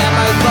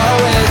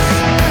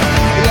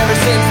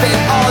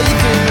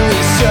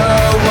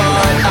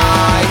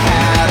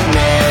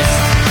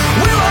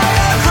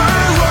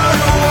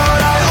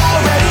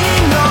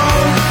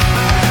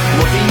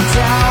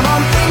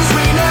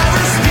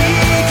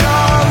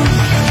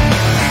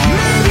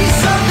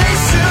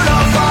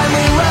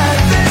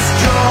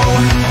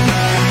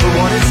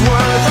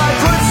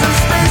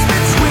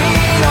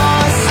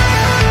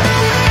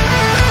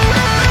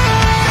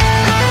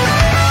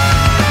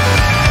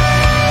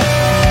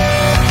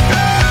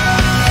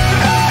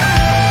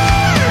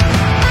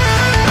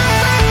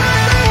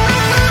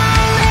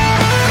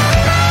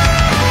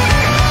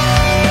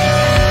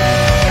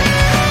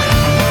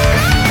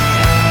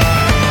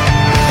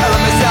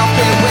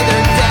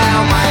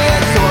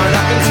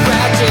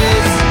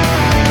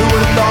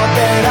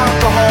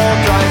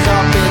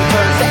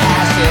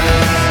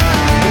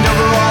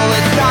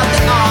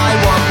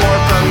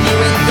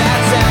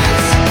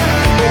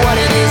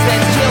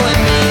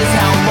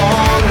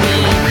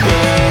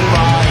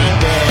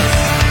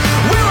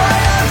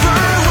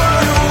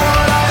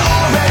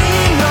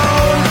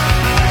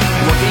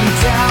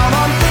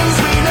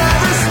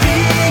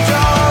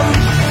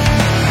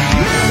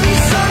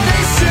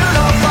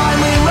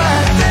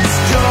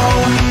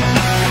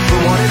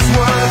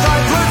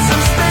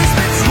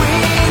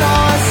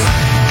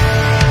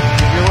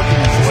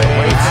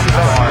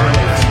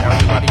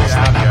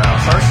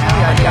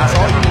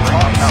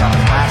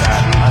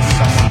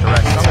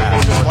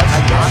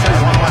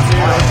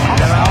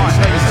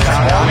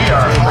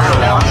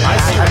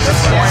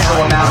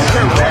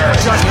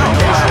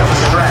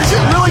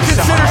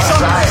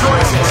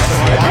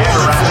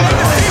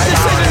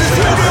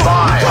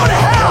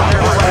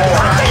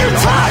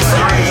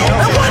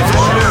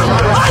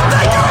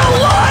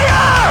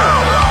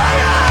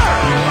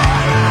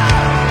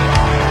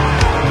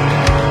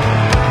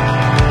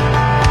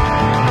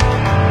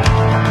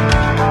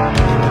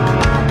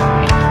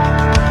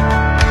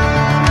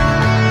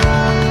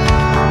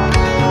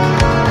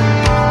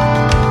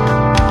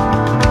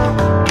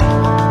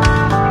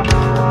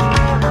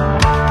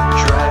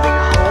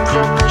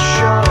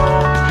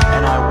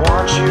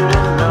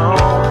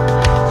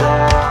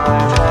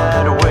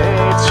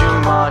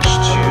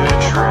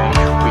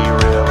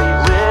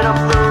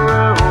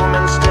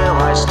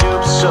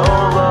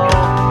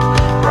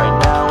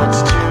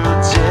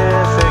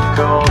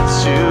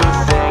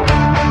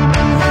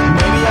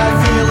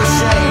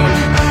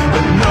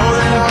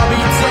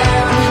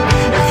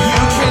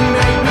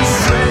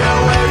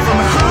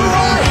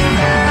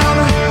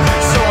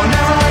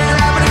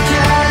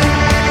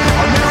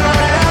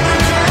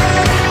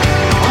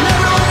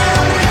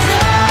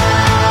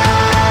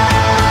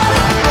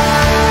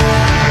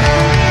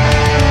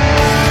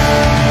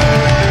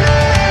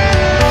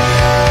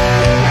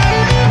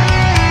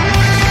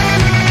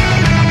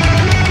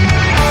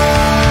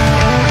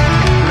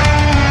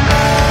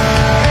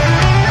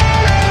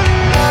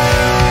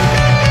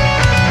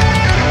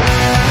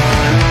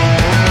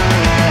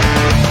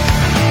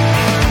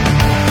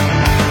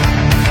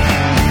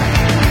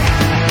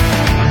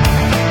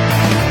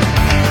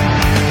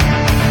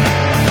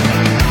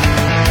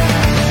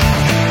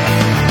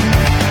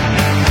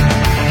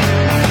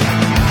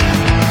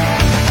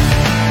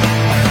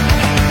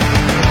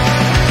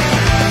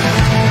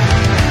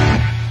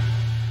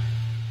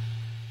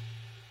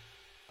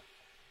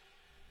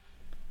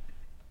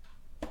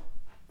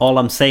all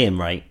I'm saying,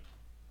 right,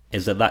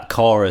 is that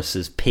chorus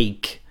is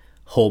peak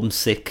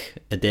homesick,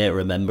 a day to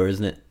remember,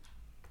 isn't it?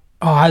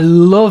 Oh, I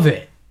love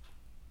it.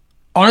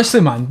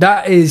 Honestly, man,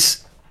 that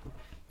is...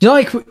 You know,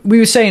 like we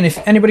were saying, if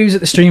anybody was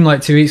at the stream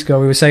like 2 weeks ago,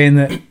 we were saying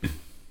that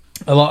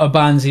a lot of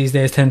bands these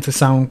days tend to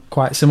sound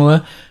quite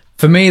similar.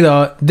 For me,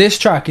 though, this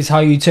track is how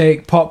you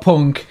take pop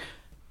punk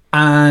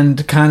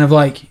and kind of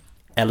like...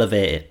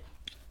 Elevate it.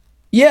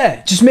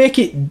 Yeah, just make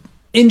it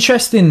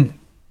interesting.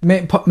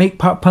 Make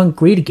pop punk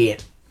great again.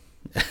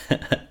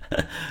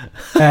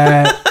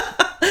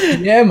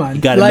 Yeah, man.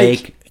 You gotta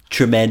make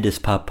tremendous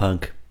pop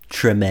punk.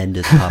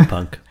 Tremendous pop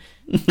punk.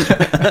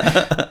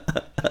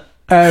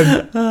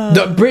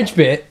 The bridge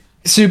bit,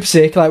 super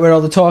sick, like where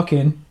all the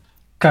talking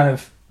kind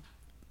of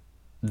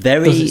does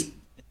Very, its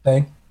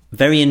thing.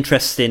 very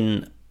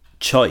interesting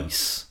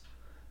choice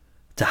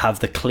to have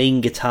the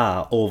clean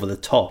guitar over the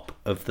top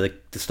of the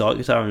distorted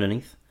guitar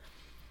underneath.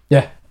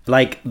 Yeah.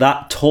 Like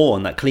that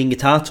tone, that clean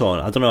guitar tone,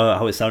 I don't know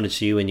how it sounded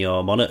to you in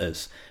your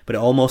monitors, but it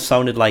almost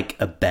sounded like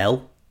a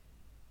bell.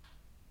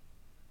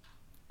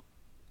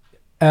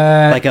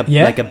 Like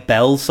a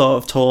bell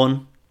sort of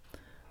tone.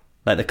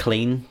 Like the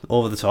clean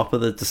over the top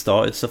of the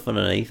distorted stuff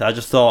underneath. I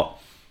just thought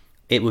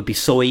it would be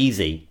so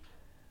easy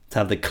to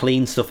have the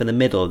clean stuff in the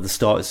middle, the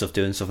distorted stuff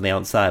doing stuff on the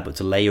outside, but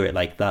to layer it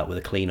like that with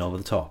a clean over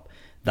the top.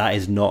 That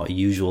is not a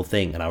usual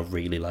thing, and I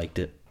really liked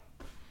it.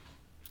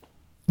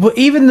 Well,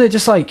 even the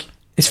just like,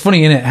 it's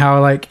funny, isn't it,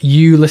 how like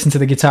you listen to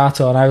the guitar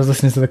tone, I was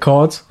listening to the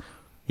chords.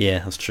 Yeah,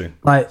 that's true.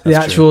 Like That's the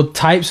actual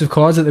types of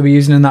chords that they were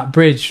using in that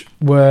bridge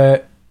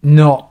were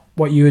not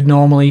what you would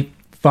normally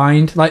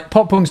find. Like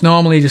pop punk's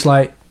normally just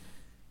like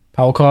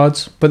power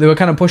chords, but they were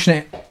kind of pushing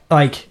it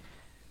like,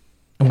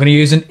 I'm going to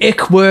use an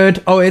ick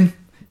word, Owen.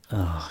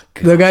 Oh,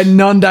 God. They're getting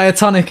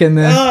non-diatonic in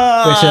there.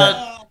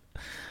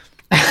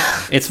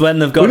 It's when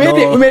they've got we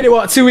made it,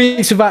 what, 2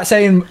 weeks without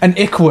saying an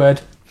ick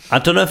word? I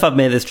don't know if I've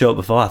made this joke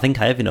before. I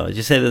think I have, you know. Did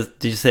you say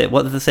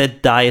what did they say?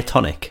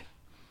 Diatonic?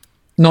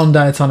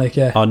 Non-diatonic,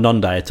 yeah. Oh,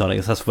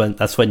 non-diatonic.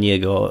 That's when you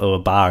go to a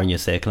bar and you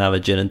say, "Can I have a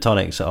gin and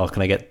tonic?" So,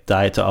 can I get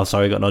diatonic? Oh,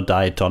 sorry, I got no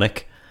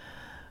diatonic.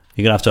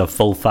 You're gonna have to have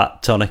full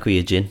fat tonic with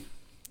your gin.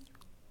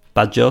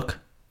 Bad joke.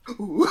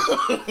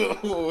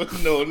 Oh,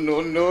 no,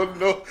 no, no,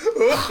 no.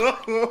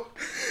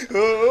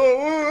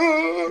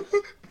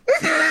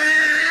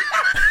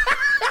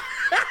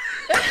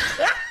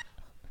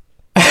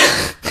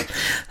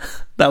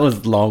 That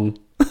was long.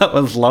 That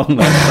was long.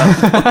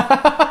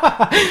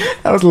 That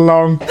was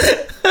long.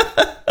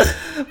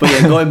 But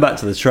yeah, going back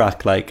to the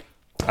track, like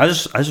I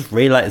just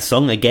really like the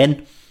song.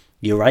 Again,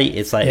 you're right.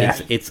 It's like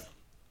it's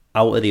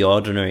out of the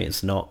ordinary.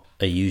 It's not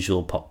a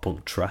usual pop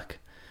punk track.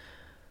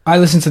 I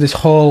listened to this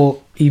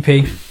whole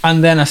EP,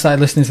 and then I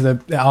started listening to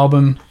the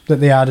album that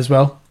they had as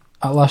well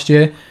last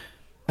year.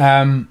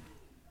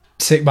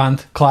 Sick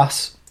band,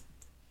 class.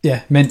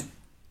 Yeah, mint.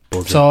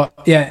 Buzzing. So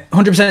yeah,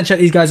 100% check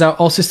these guys out.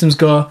 All systems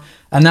go.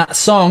 And that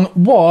song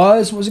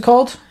was, what was it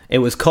called? It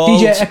was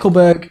called DJ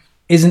Eckelberg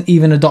Isn't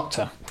Even a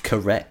Doctor.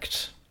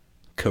 Correct.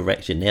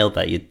 You nailed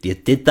that. You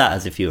did that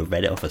as if you had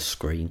read it off a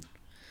screen.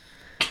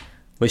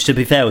 Which, to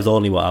be fair, was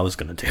only what I was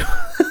going to do.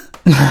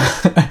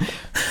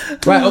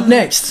 Right, up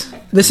next.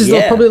 This is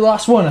probably the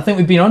last one. I think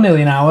we've been on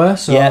nearly an hour.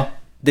 So yeah,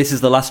 this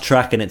is the last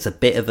track, and it's a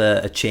bit of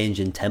a change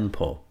in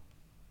tempo.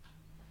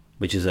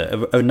 Which is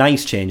a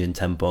nice change in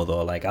tempo,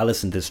 though. Like, I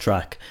listened to this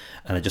track,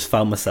 and I just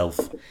found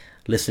myself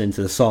listening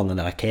to the song, and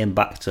then I came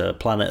back to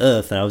planet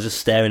Earth, and I was just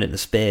staring into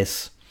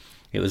space.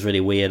 It was really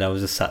weird. I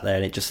was just sat there,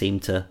 and it just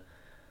seemed to,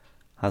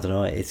 I don't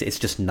know, it's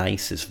just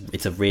nice.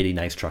 It's a really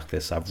nice track,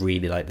 this. I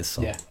really like this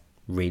song. Yeah.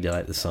 Really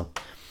like this song.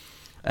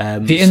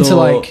 If you're into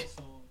like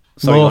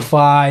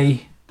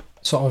lo-fi,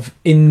 sort of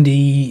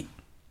indie,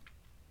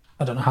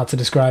 I don't know how to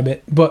describe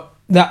it, but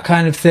that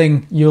kind of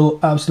thing, you'll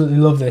absolutely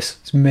love this.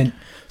 It's mint.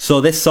 So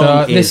this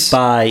song is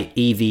by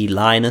Evie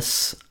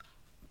Linus.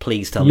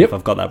 Please tell me if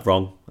I've got that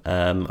wrong.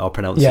 I'll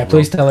pronounce it wrong. Yeah,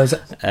 please tell us.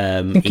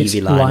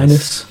 Evie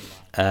Linus.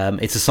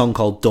 It's a song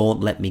called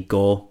Don't Let Me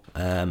Go.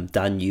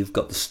 Dan, you've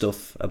got the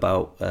stuff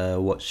about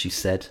what she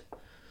said.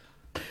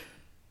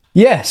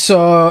 Yeah,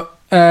 so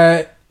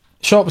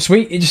short but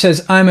sweet. It just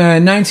says, I'm a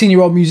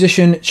 19-year-old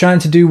musician trying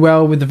to do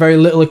well with the very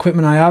little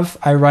equipment I have.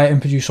 I write and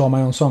produce all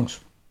my own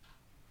songs.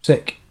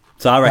 Sick.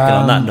 So I reckon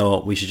on that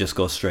note, we should just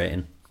go straight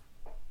in.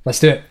 Let's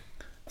do it.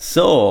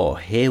 So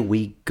here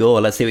we go.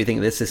 Let's see what you think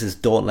of this. This is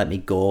Don't Let Me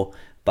Go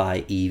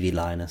by Evie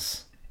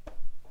Linus.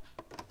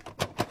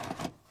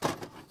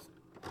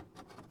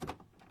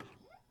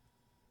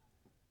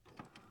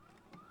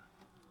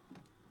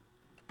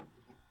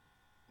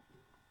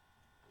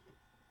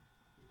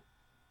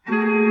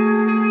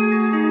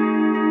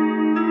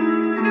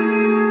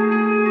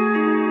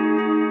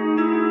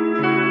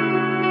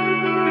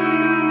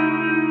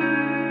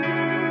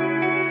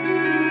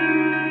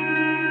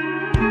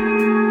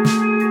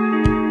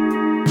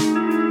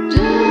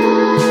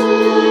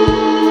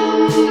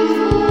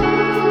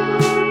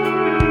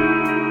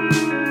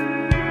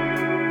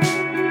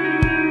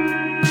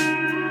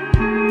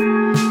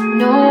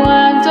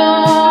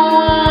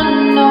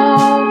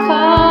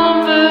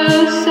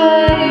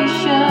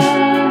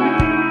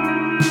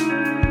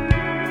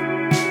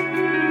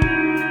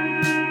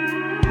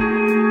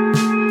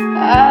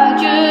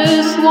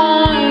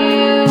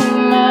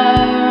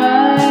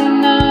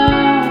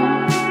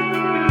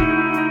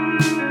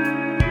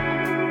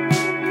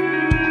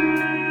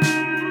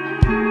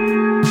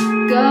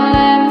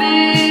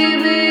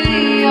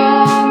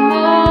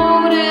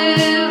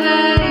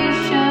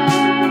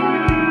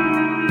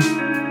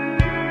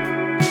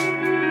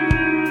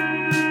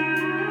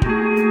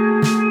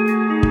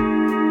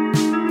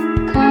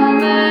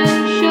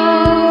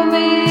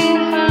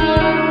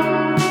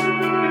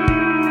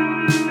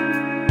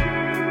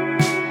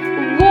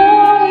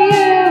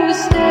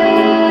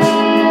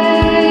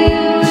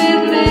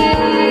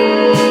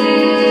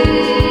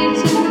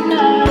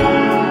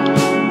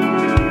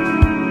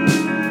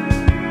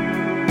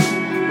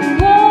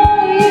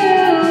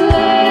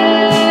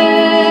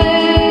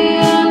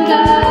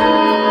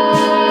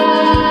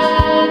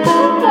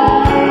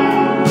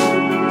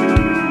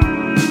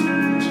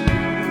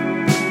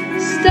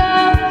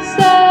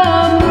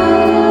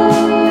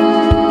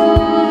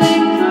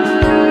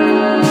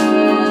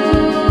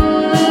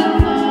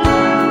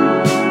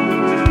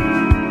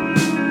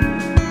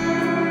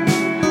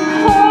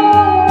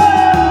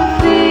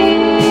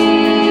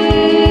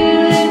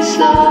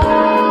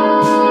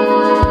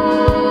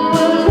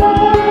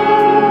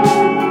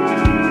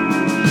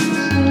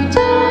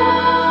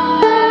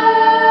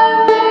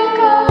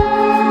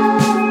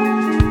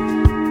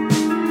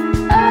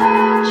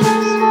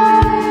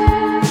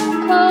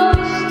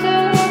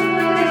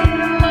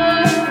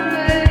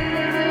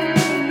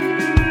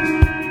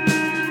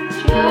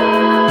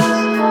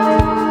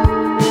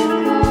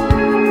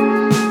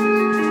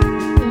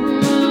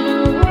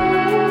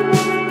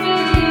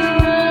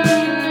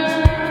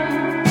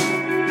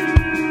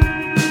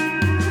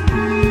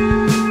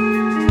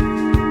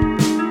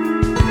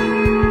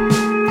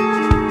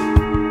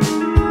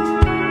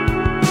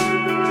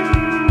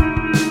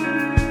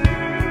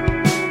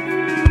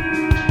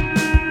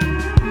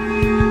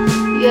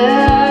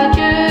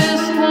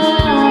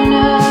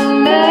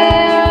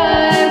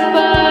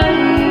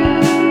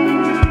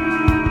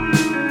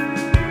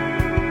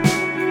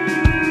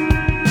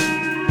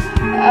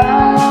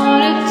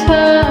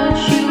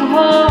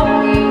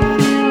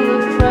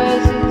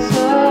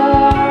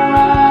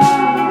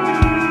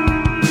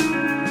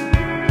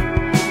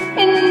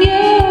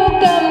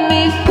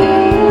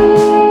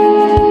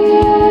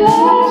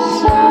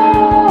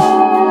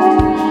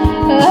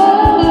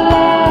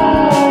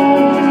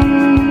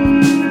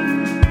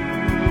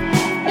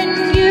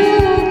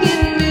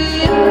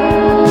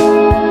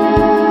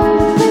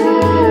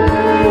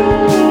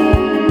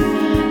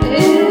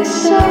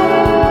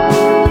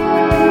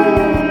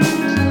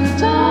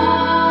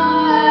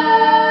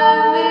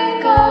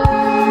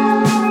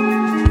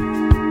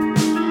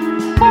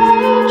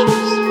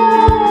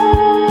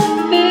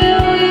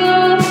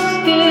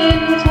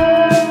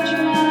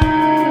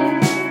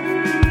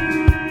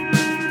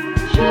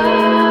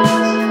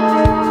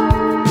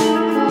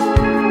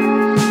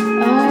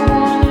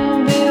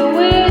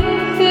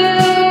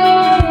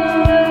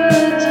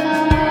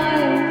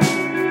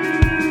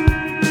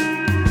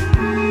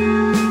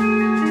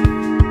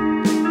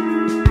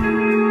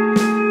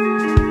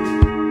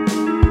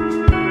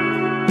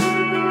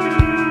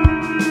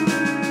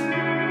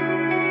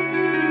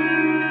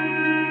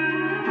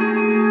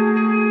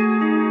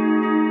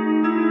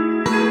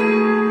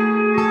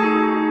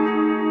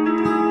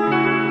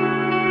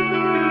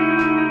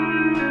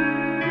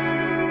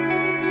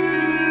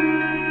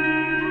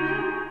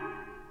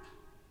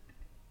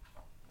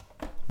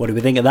 do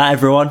we think of that,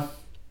 everyone?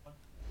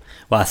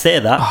 Well, I say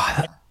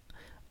that.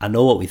 I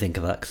know what we think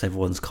of that because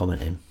everyone's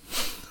commenting.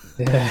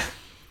 Yeah.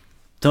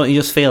 Don't you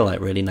just feel like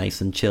really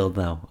nice and chilled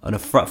now? And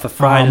for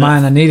Friday, Oh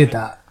man, I needed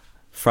that.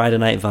 Friday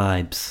night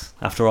vibes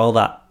after all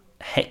that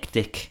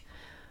hectic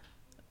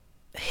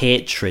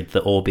hatred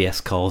that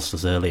OBS caused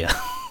us earlier.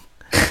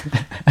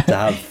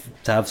 to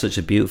have such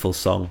a beautiful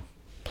song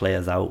play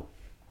us out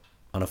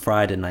on a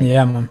Friday night.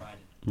 Yeah, man.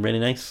 Really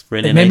nice.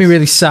 Really It nice. made me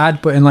really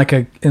sad, but in like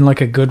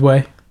a good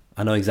way.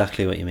 I know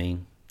exactly what you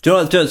mean. Do you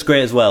know what's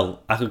great as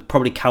well? I could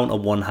probably count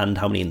on one hand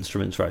how many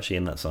instruments were actually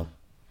in that song.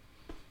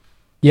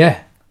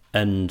 Yeah.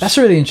 And That's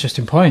a really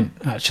interesting point,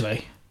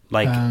 actually.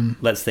 like,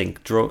 let's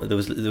think. There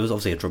was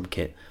obviously a drum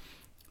kit.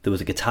 There was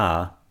a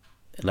guitar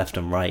left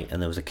and right,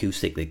 and there was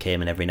acoustic that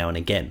came in every now and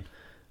again.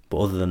 But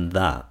other than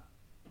that,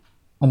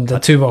 And the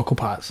two vocal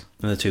parts.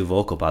 and the two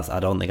vocal parts, I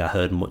don't think I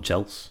heard much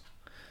else.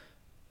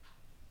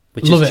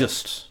 Which Love is it.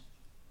 just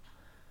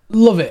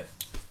Love it.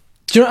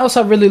 Do you know what else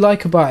I really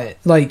like about it?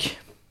 Like,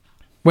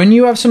 when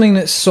you have something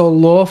that's so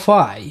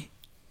lo-fi,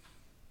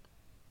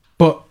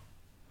 but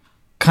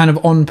kind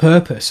of on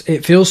purpose,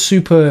 it feels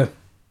super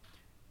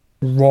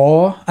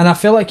raw. And I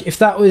feel like if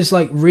that was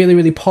like really,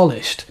 really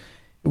polished,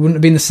 it wouldn't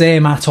have been the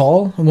same at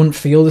all. It wouldn't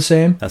feel the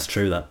same. that's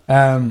true.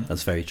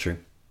 That's very true.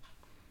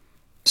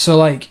 So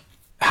like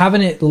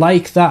having it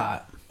like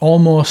that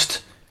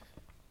almost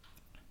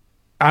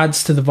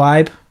adds to the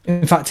vibe.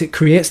 In fact, it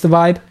creates the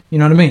vibe. You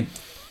know what I mean?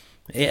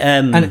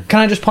 And can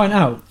I just point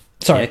out?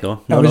 Sorry, Yeah, go on.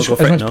 I No, was go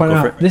for I it. was No, going to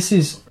go point for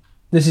out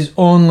this is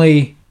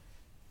only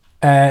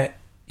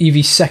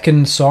Evie's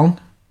second song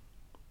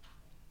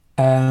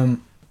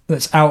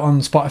that's out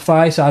on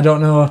Spotify. So I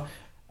don't know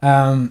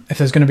if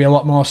there's going to be a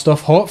lot more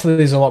stuff. Hopefully,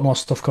 there's a lot more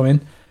stuff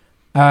coming.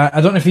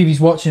 I don't know if Evie's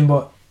watching,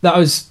 but that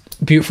was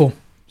beautiful.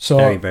 So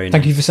Very, very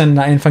thank you nice. for sending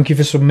that in. Thank you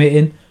for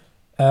submitting.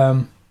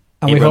 And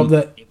It we rem- hope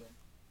that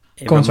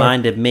It Go on, sorry.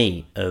 reminded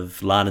me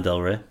of Lana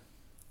Del Rey.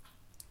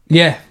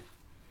 yeah.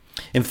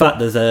 In fact,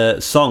 there's a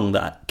song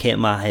that came to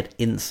my head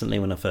instantly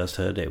when I first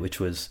heard it, which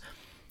was,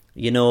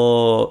 you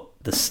know,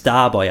 the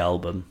Starboy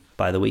album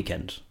by The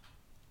Weeknd.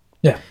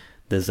 Yeah.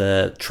 There's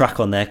a track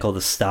on there called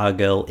the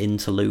Stargirl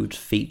Interlude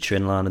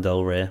featuring Lana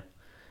Del Rey,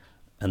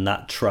 and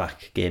that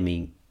track gave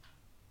me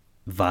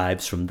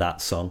vibes from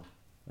that song,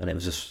 and it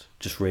was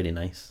just really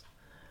nice.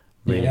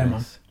 Really Yeah, nice.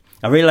 man.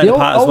 I really like The the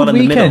part as old well in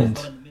the middle.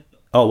 Weeknd.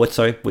 Oh, what?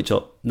 Sorry, which?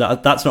 No,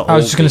 that's not. I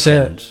was Old just gonna say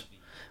Weeknd,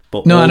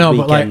 but No, I Old know,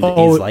 but like Weeknd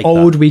old, is like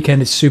old that.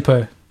 Weekend is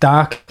super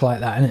dark like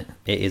that, isn't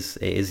it? It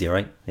is. You're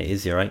right. It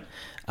is. You're right.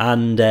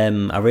 And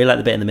I really like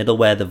the bit in the middle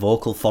where the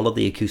vocal followed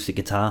the acoustic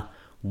guitar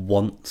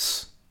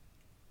once,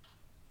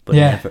 but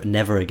Yeah.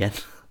 never again.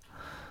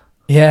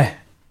 Yeah.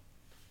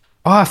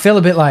 Oh, I feel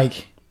a bit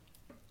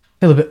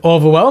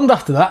overwhelmed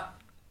after that.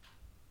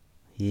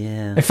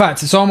 Yeah. In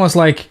fact, it's almost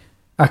like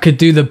I could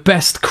do the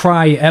best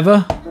cry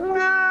ever.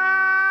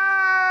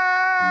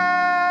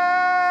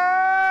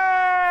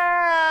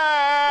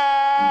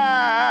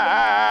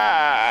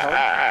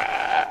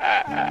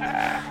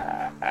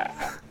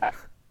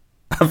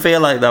 I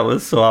feel like that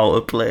was so out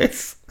of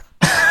place.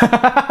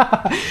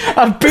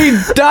 I've been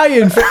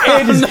dying for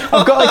ages.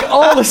 I've got like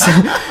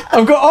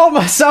I've got all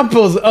my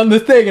samples on the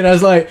thing, and I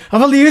was like,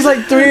 I've only used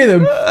like 3 of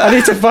them. I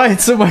need to find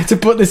somewhere to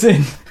put this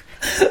in.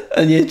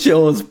 And you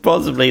chose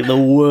possibly the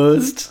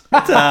worst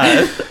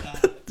time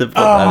to put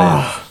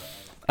that in.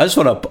 I just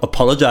want to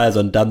apologise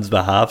on Dan's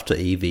behalf to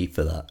Evie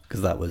for that,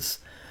 because that was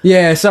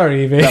Yeah,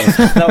 sorry, Evie.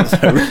 that was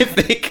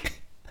horrific.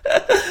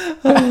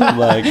 Oh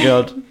my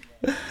god.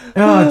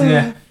 Oh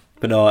dear.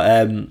 But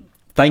no,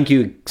 thank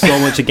you so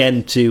much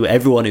again to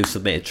everyone who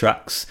submitted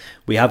tracks.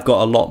 We have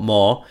got a lot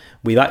more.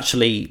 We've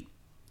actually,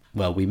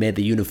 well, we made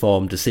the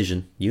uniform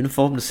decision.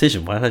 Uniform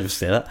decision? Why did I just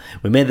say that?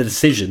 We made the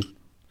decision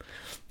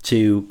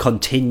to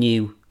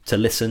continue to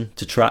listen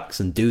to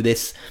tracks and do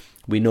this.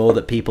 We know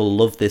that people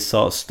love this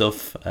sort of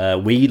stuff.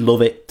 We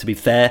love it, to be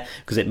fair,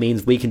 because it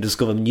means we can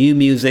discover new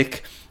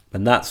music,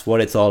 and that's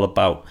what it's all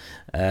about.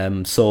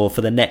 So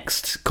for the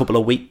next couple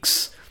of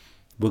weeks,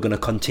 we're going to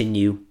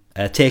continue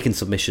taking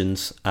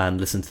submissions and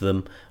listen to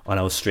them on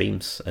our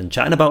streams and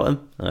chatting about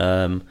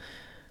them.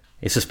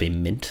 It's just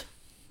been mint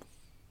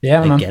Yeah,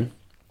 man. again.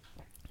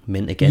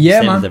 Mint again. Yeah,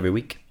 Same man. as every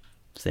week.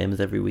 Same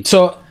as every week.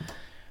 So,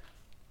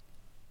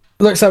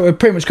 looks like we're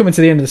pretty much coming to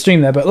the end of the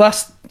stream there, but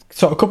last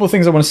sort of couple of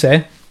things I want to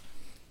say.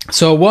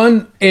 So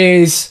one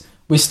is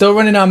we're still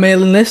running our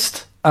mailing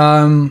list.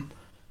 Some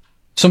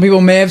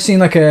people may have seen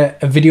like a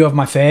video of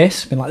my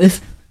face, been like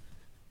this.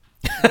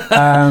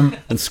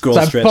 And scroll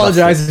So I straight past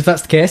apologise if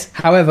that's the case.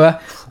 However,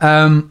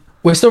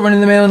 we're still running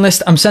the mailing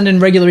list. I'm sending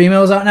regular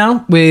emails out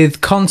now with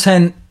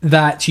content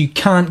that you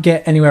can't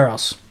get anywhere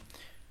else.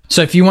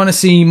 So if you want to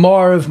see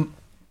more of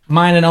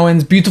mine and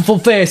Owen's beautiful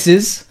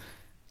faces,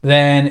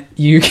 then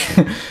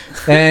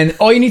then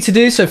all you need to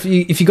do, so if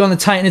you go on the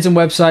Titanism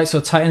website,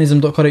 so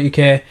titanism.co.uk,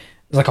 there's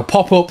like a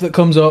pop-up that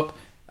comes up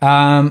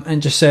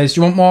and just says, do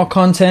you want more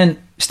content?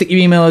 Stick your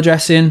email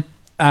address in,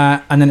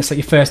 and then it's like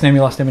your first name,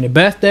 your last name, and your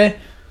birthday.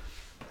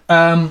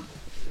 And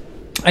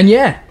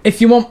yeah,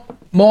 if you want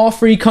more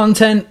free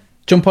content,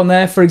 jump on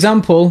there. For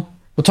example,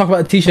 we'll talk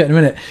about the t-shirt in a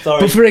minute. Sorry.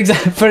 But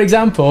for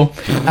example,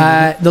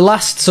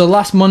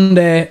 last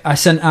Monday I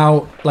sent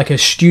out like a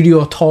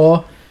studio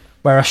tour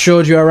where I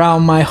showed you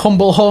around my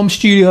humble home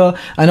studio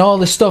and all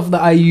the stuff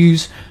that I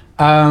use.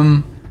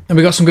 And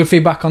we got some good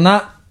feedback on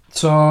that.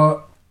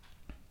 So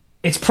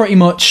it's pretty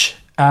much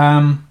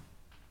that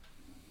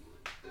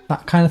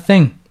kind of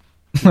thing.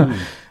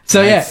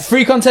 So yeah,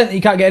 free content that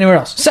you can't get anywhere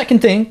else.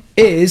 Second thing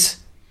is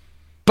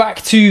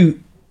back to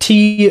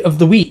tea of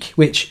the week,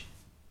 which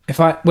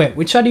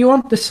which side are you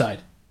on? This side?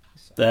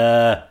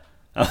 I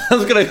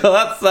was going to go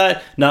that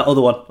side. No,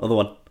 other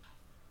one.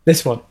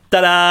 This one.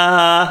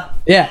 Ta-da!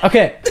 Yeah,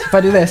 okay. If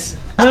I do this.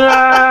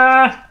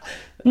 The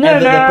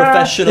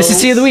professionals. This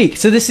is tea of the week.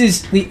 So this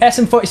is the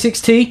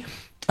SM46T.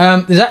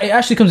 It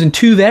actually comes in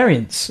two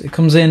variants. It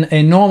comes in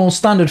a normal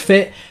standard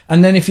fit,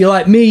 and then if you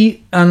like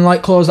me and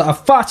like clothes that are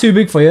far too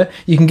big for you,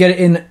 you can get it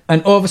in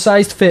an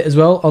oversized fit as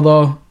well,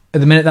 although at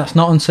the minute that's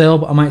not on sale,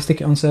 but I might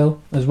stick it on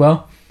sale as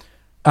well.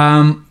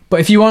 But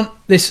if you want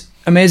this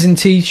amazing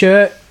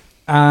t-shirt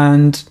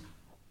and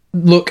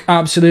look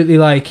absolutely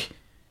like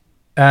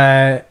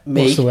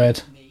what's the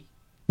word?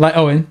 Like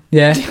Owen,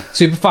 yeah,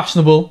 super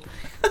fashionable.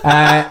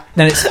 Then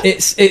it's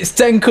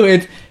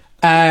 £10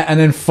 and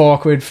then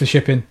 £4 for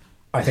shipping,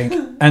 I think,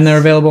 and they're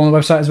available on the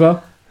website as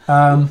well.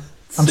 I'm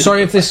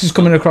sorry if this is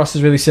coming across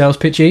as really sales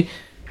pitchy.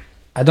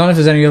 I don't know if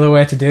there's any other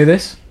way to do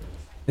this.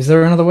 Is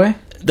there another way?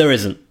 There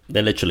isn't.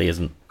 There literally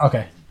isn't.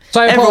 Okay.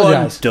 So I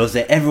apologise.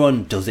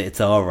 Everyone does it.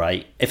 It's all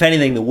right. If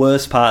anything, the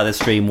worst part of the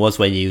stream was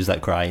when you used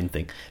that crying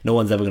thing. No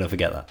one's ever going to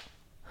forget that.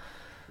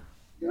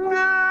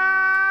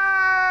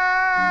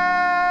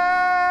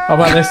 How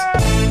about this?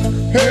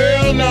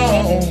 Hell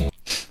no.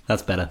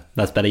 That's better.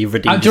 You've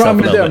redeemed Do you know what yourself I'm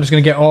going to do? a little I'm just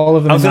going to get all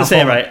of them. I was going to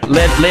say, right.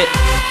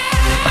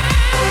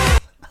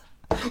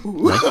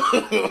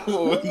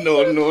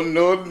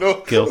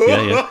 No. Cool.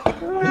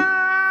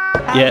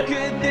 Yeah.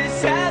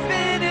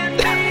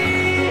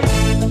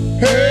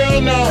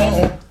 Hell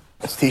no.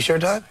 It's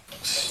t-shirt time?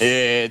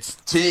 It's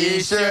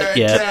t-shirt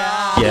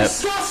Yeah.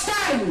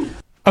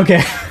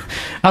 Okay.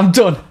 I'm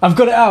done. I've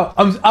got it out.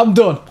 I'm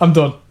done.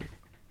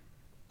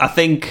 I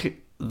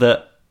think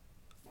that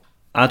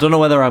I don't know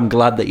whether I'm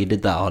glad that you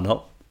did that or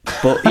not,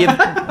 but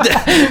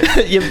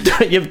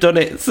you've done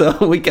it,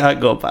 so we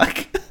can't go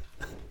back.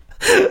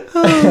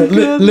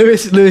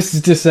 Lewis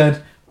has just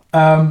said,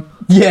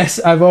 yes,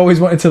 I've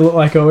always wanted to look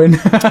like Owen.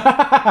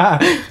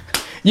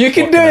 You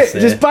can do it.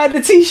 Just buy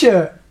the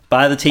t-shirt.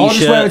 Buy the t-shirt. Or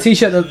just wear a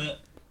t-shirt that...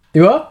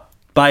 You what?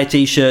 Buy a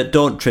t-shirt.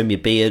 Don't trim your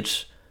beard.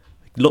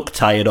 Look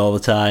tired all the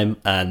time,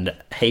 and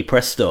hey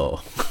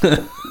presto.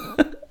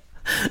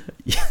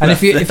 And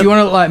if you want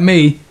to look like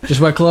me,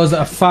 just wear clothes that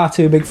are far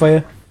too big for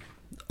you.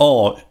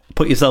 Or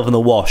put yourself in the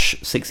wash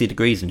 60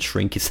 degrees and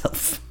shrink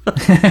yourself.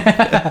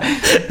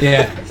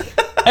 Yeah.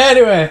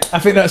 Anyway, I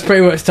think that's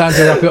pretty much time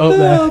to wrap it up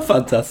there. Oh,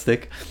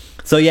 fantastic.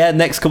 So yeah,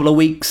 next couple of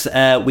weeks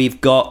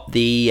we've got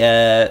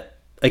the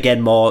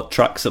again more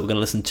tracks that we're going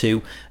to listen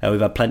to.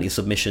 We've had plenty of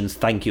submissions.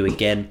 Thank you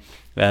again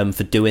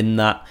for doing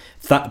that.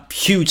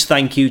 Huge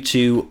thank you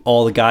to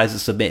all the guys that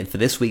submitted for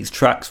this week's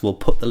tracks. We'll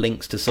put the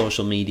links to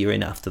social media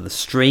in after the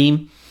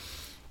stream.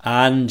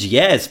 And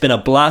yeah, it's been a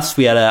blast.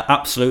 We had an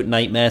absolute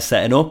nightmare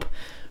setting up.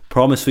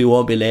 Promise we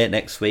won't be late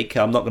next week.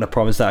 I'm not going to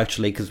promise that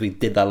actually, because we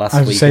did that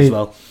last week as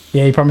well.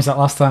 Yeah, you promised that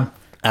last time.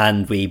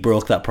 And we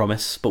broke that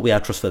promise, but we are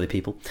trustworthy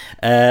people.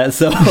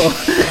 So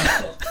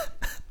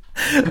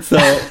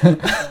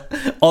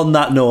on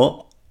that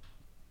note,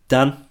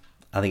 Dan,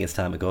 I think it's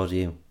time to go to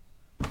you.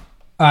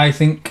 I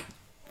think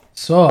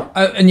so.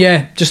 And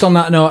yeah, just on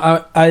that note,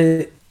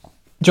 I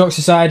jokes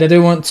aside, I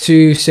do want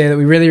to say that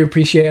we really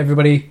appreciate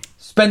everybody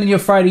spending your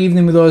Friday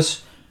evening with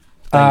us.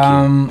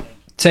 Thank you.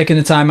 Taking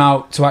the time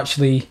out to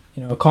actually,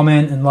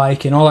 comment and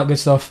like and all that good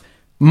stuff.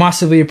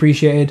 Massively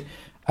appreciated.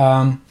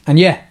 And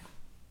yeah,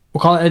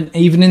 we'll call it an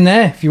evening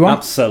there if you want.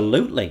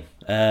 Absolutely.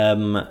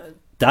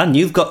 Dan,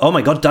 you've got... Oh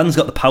my God, Dan's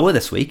got the power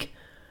this week.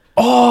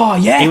 Oh,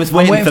 yeah. He was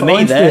waiting for me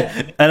Owen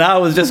there, and I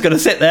was just going to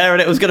sit there,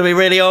 and it was going to be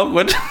really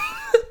awkward.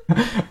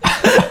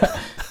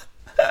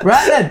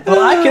 Right then.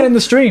 Well, I can in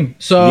the stream.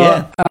 So,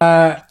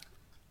 Yeah.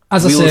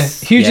 as I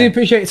say, hugely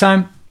appreciate your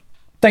time.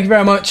 Thank you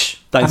very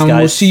much. Thanks, and guys.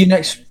 We'll see you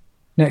next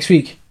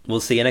week. We'll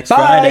see you next Bye.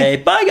 Friday.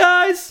 Bye,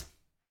 guys.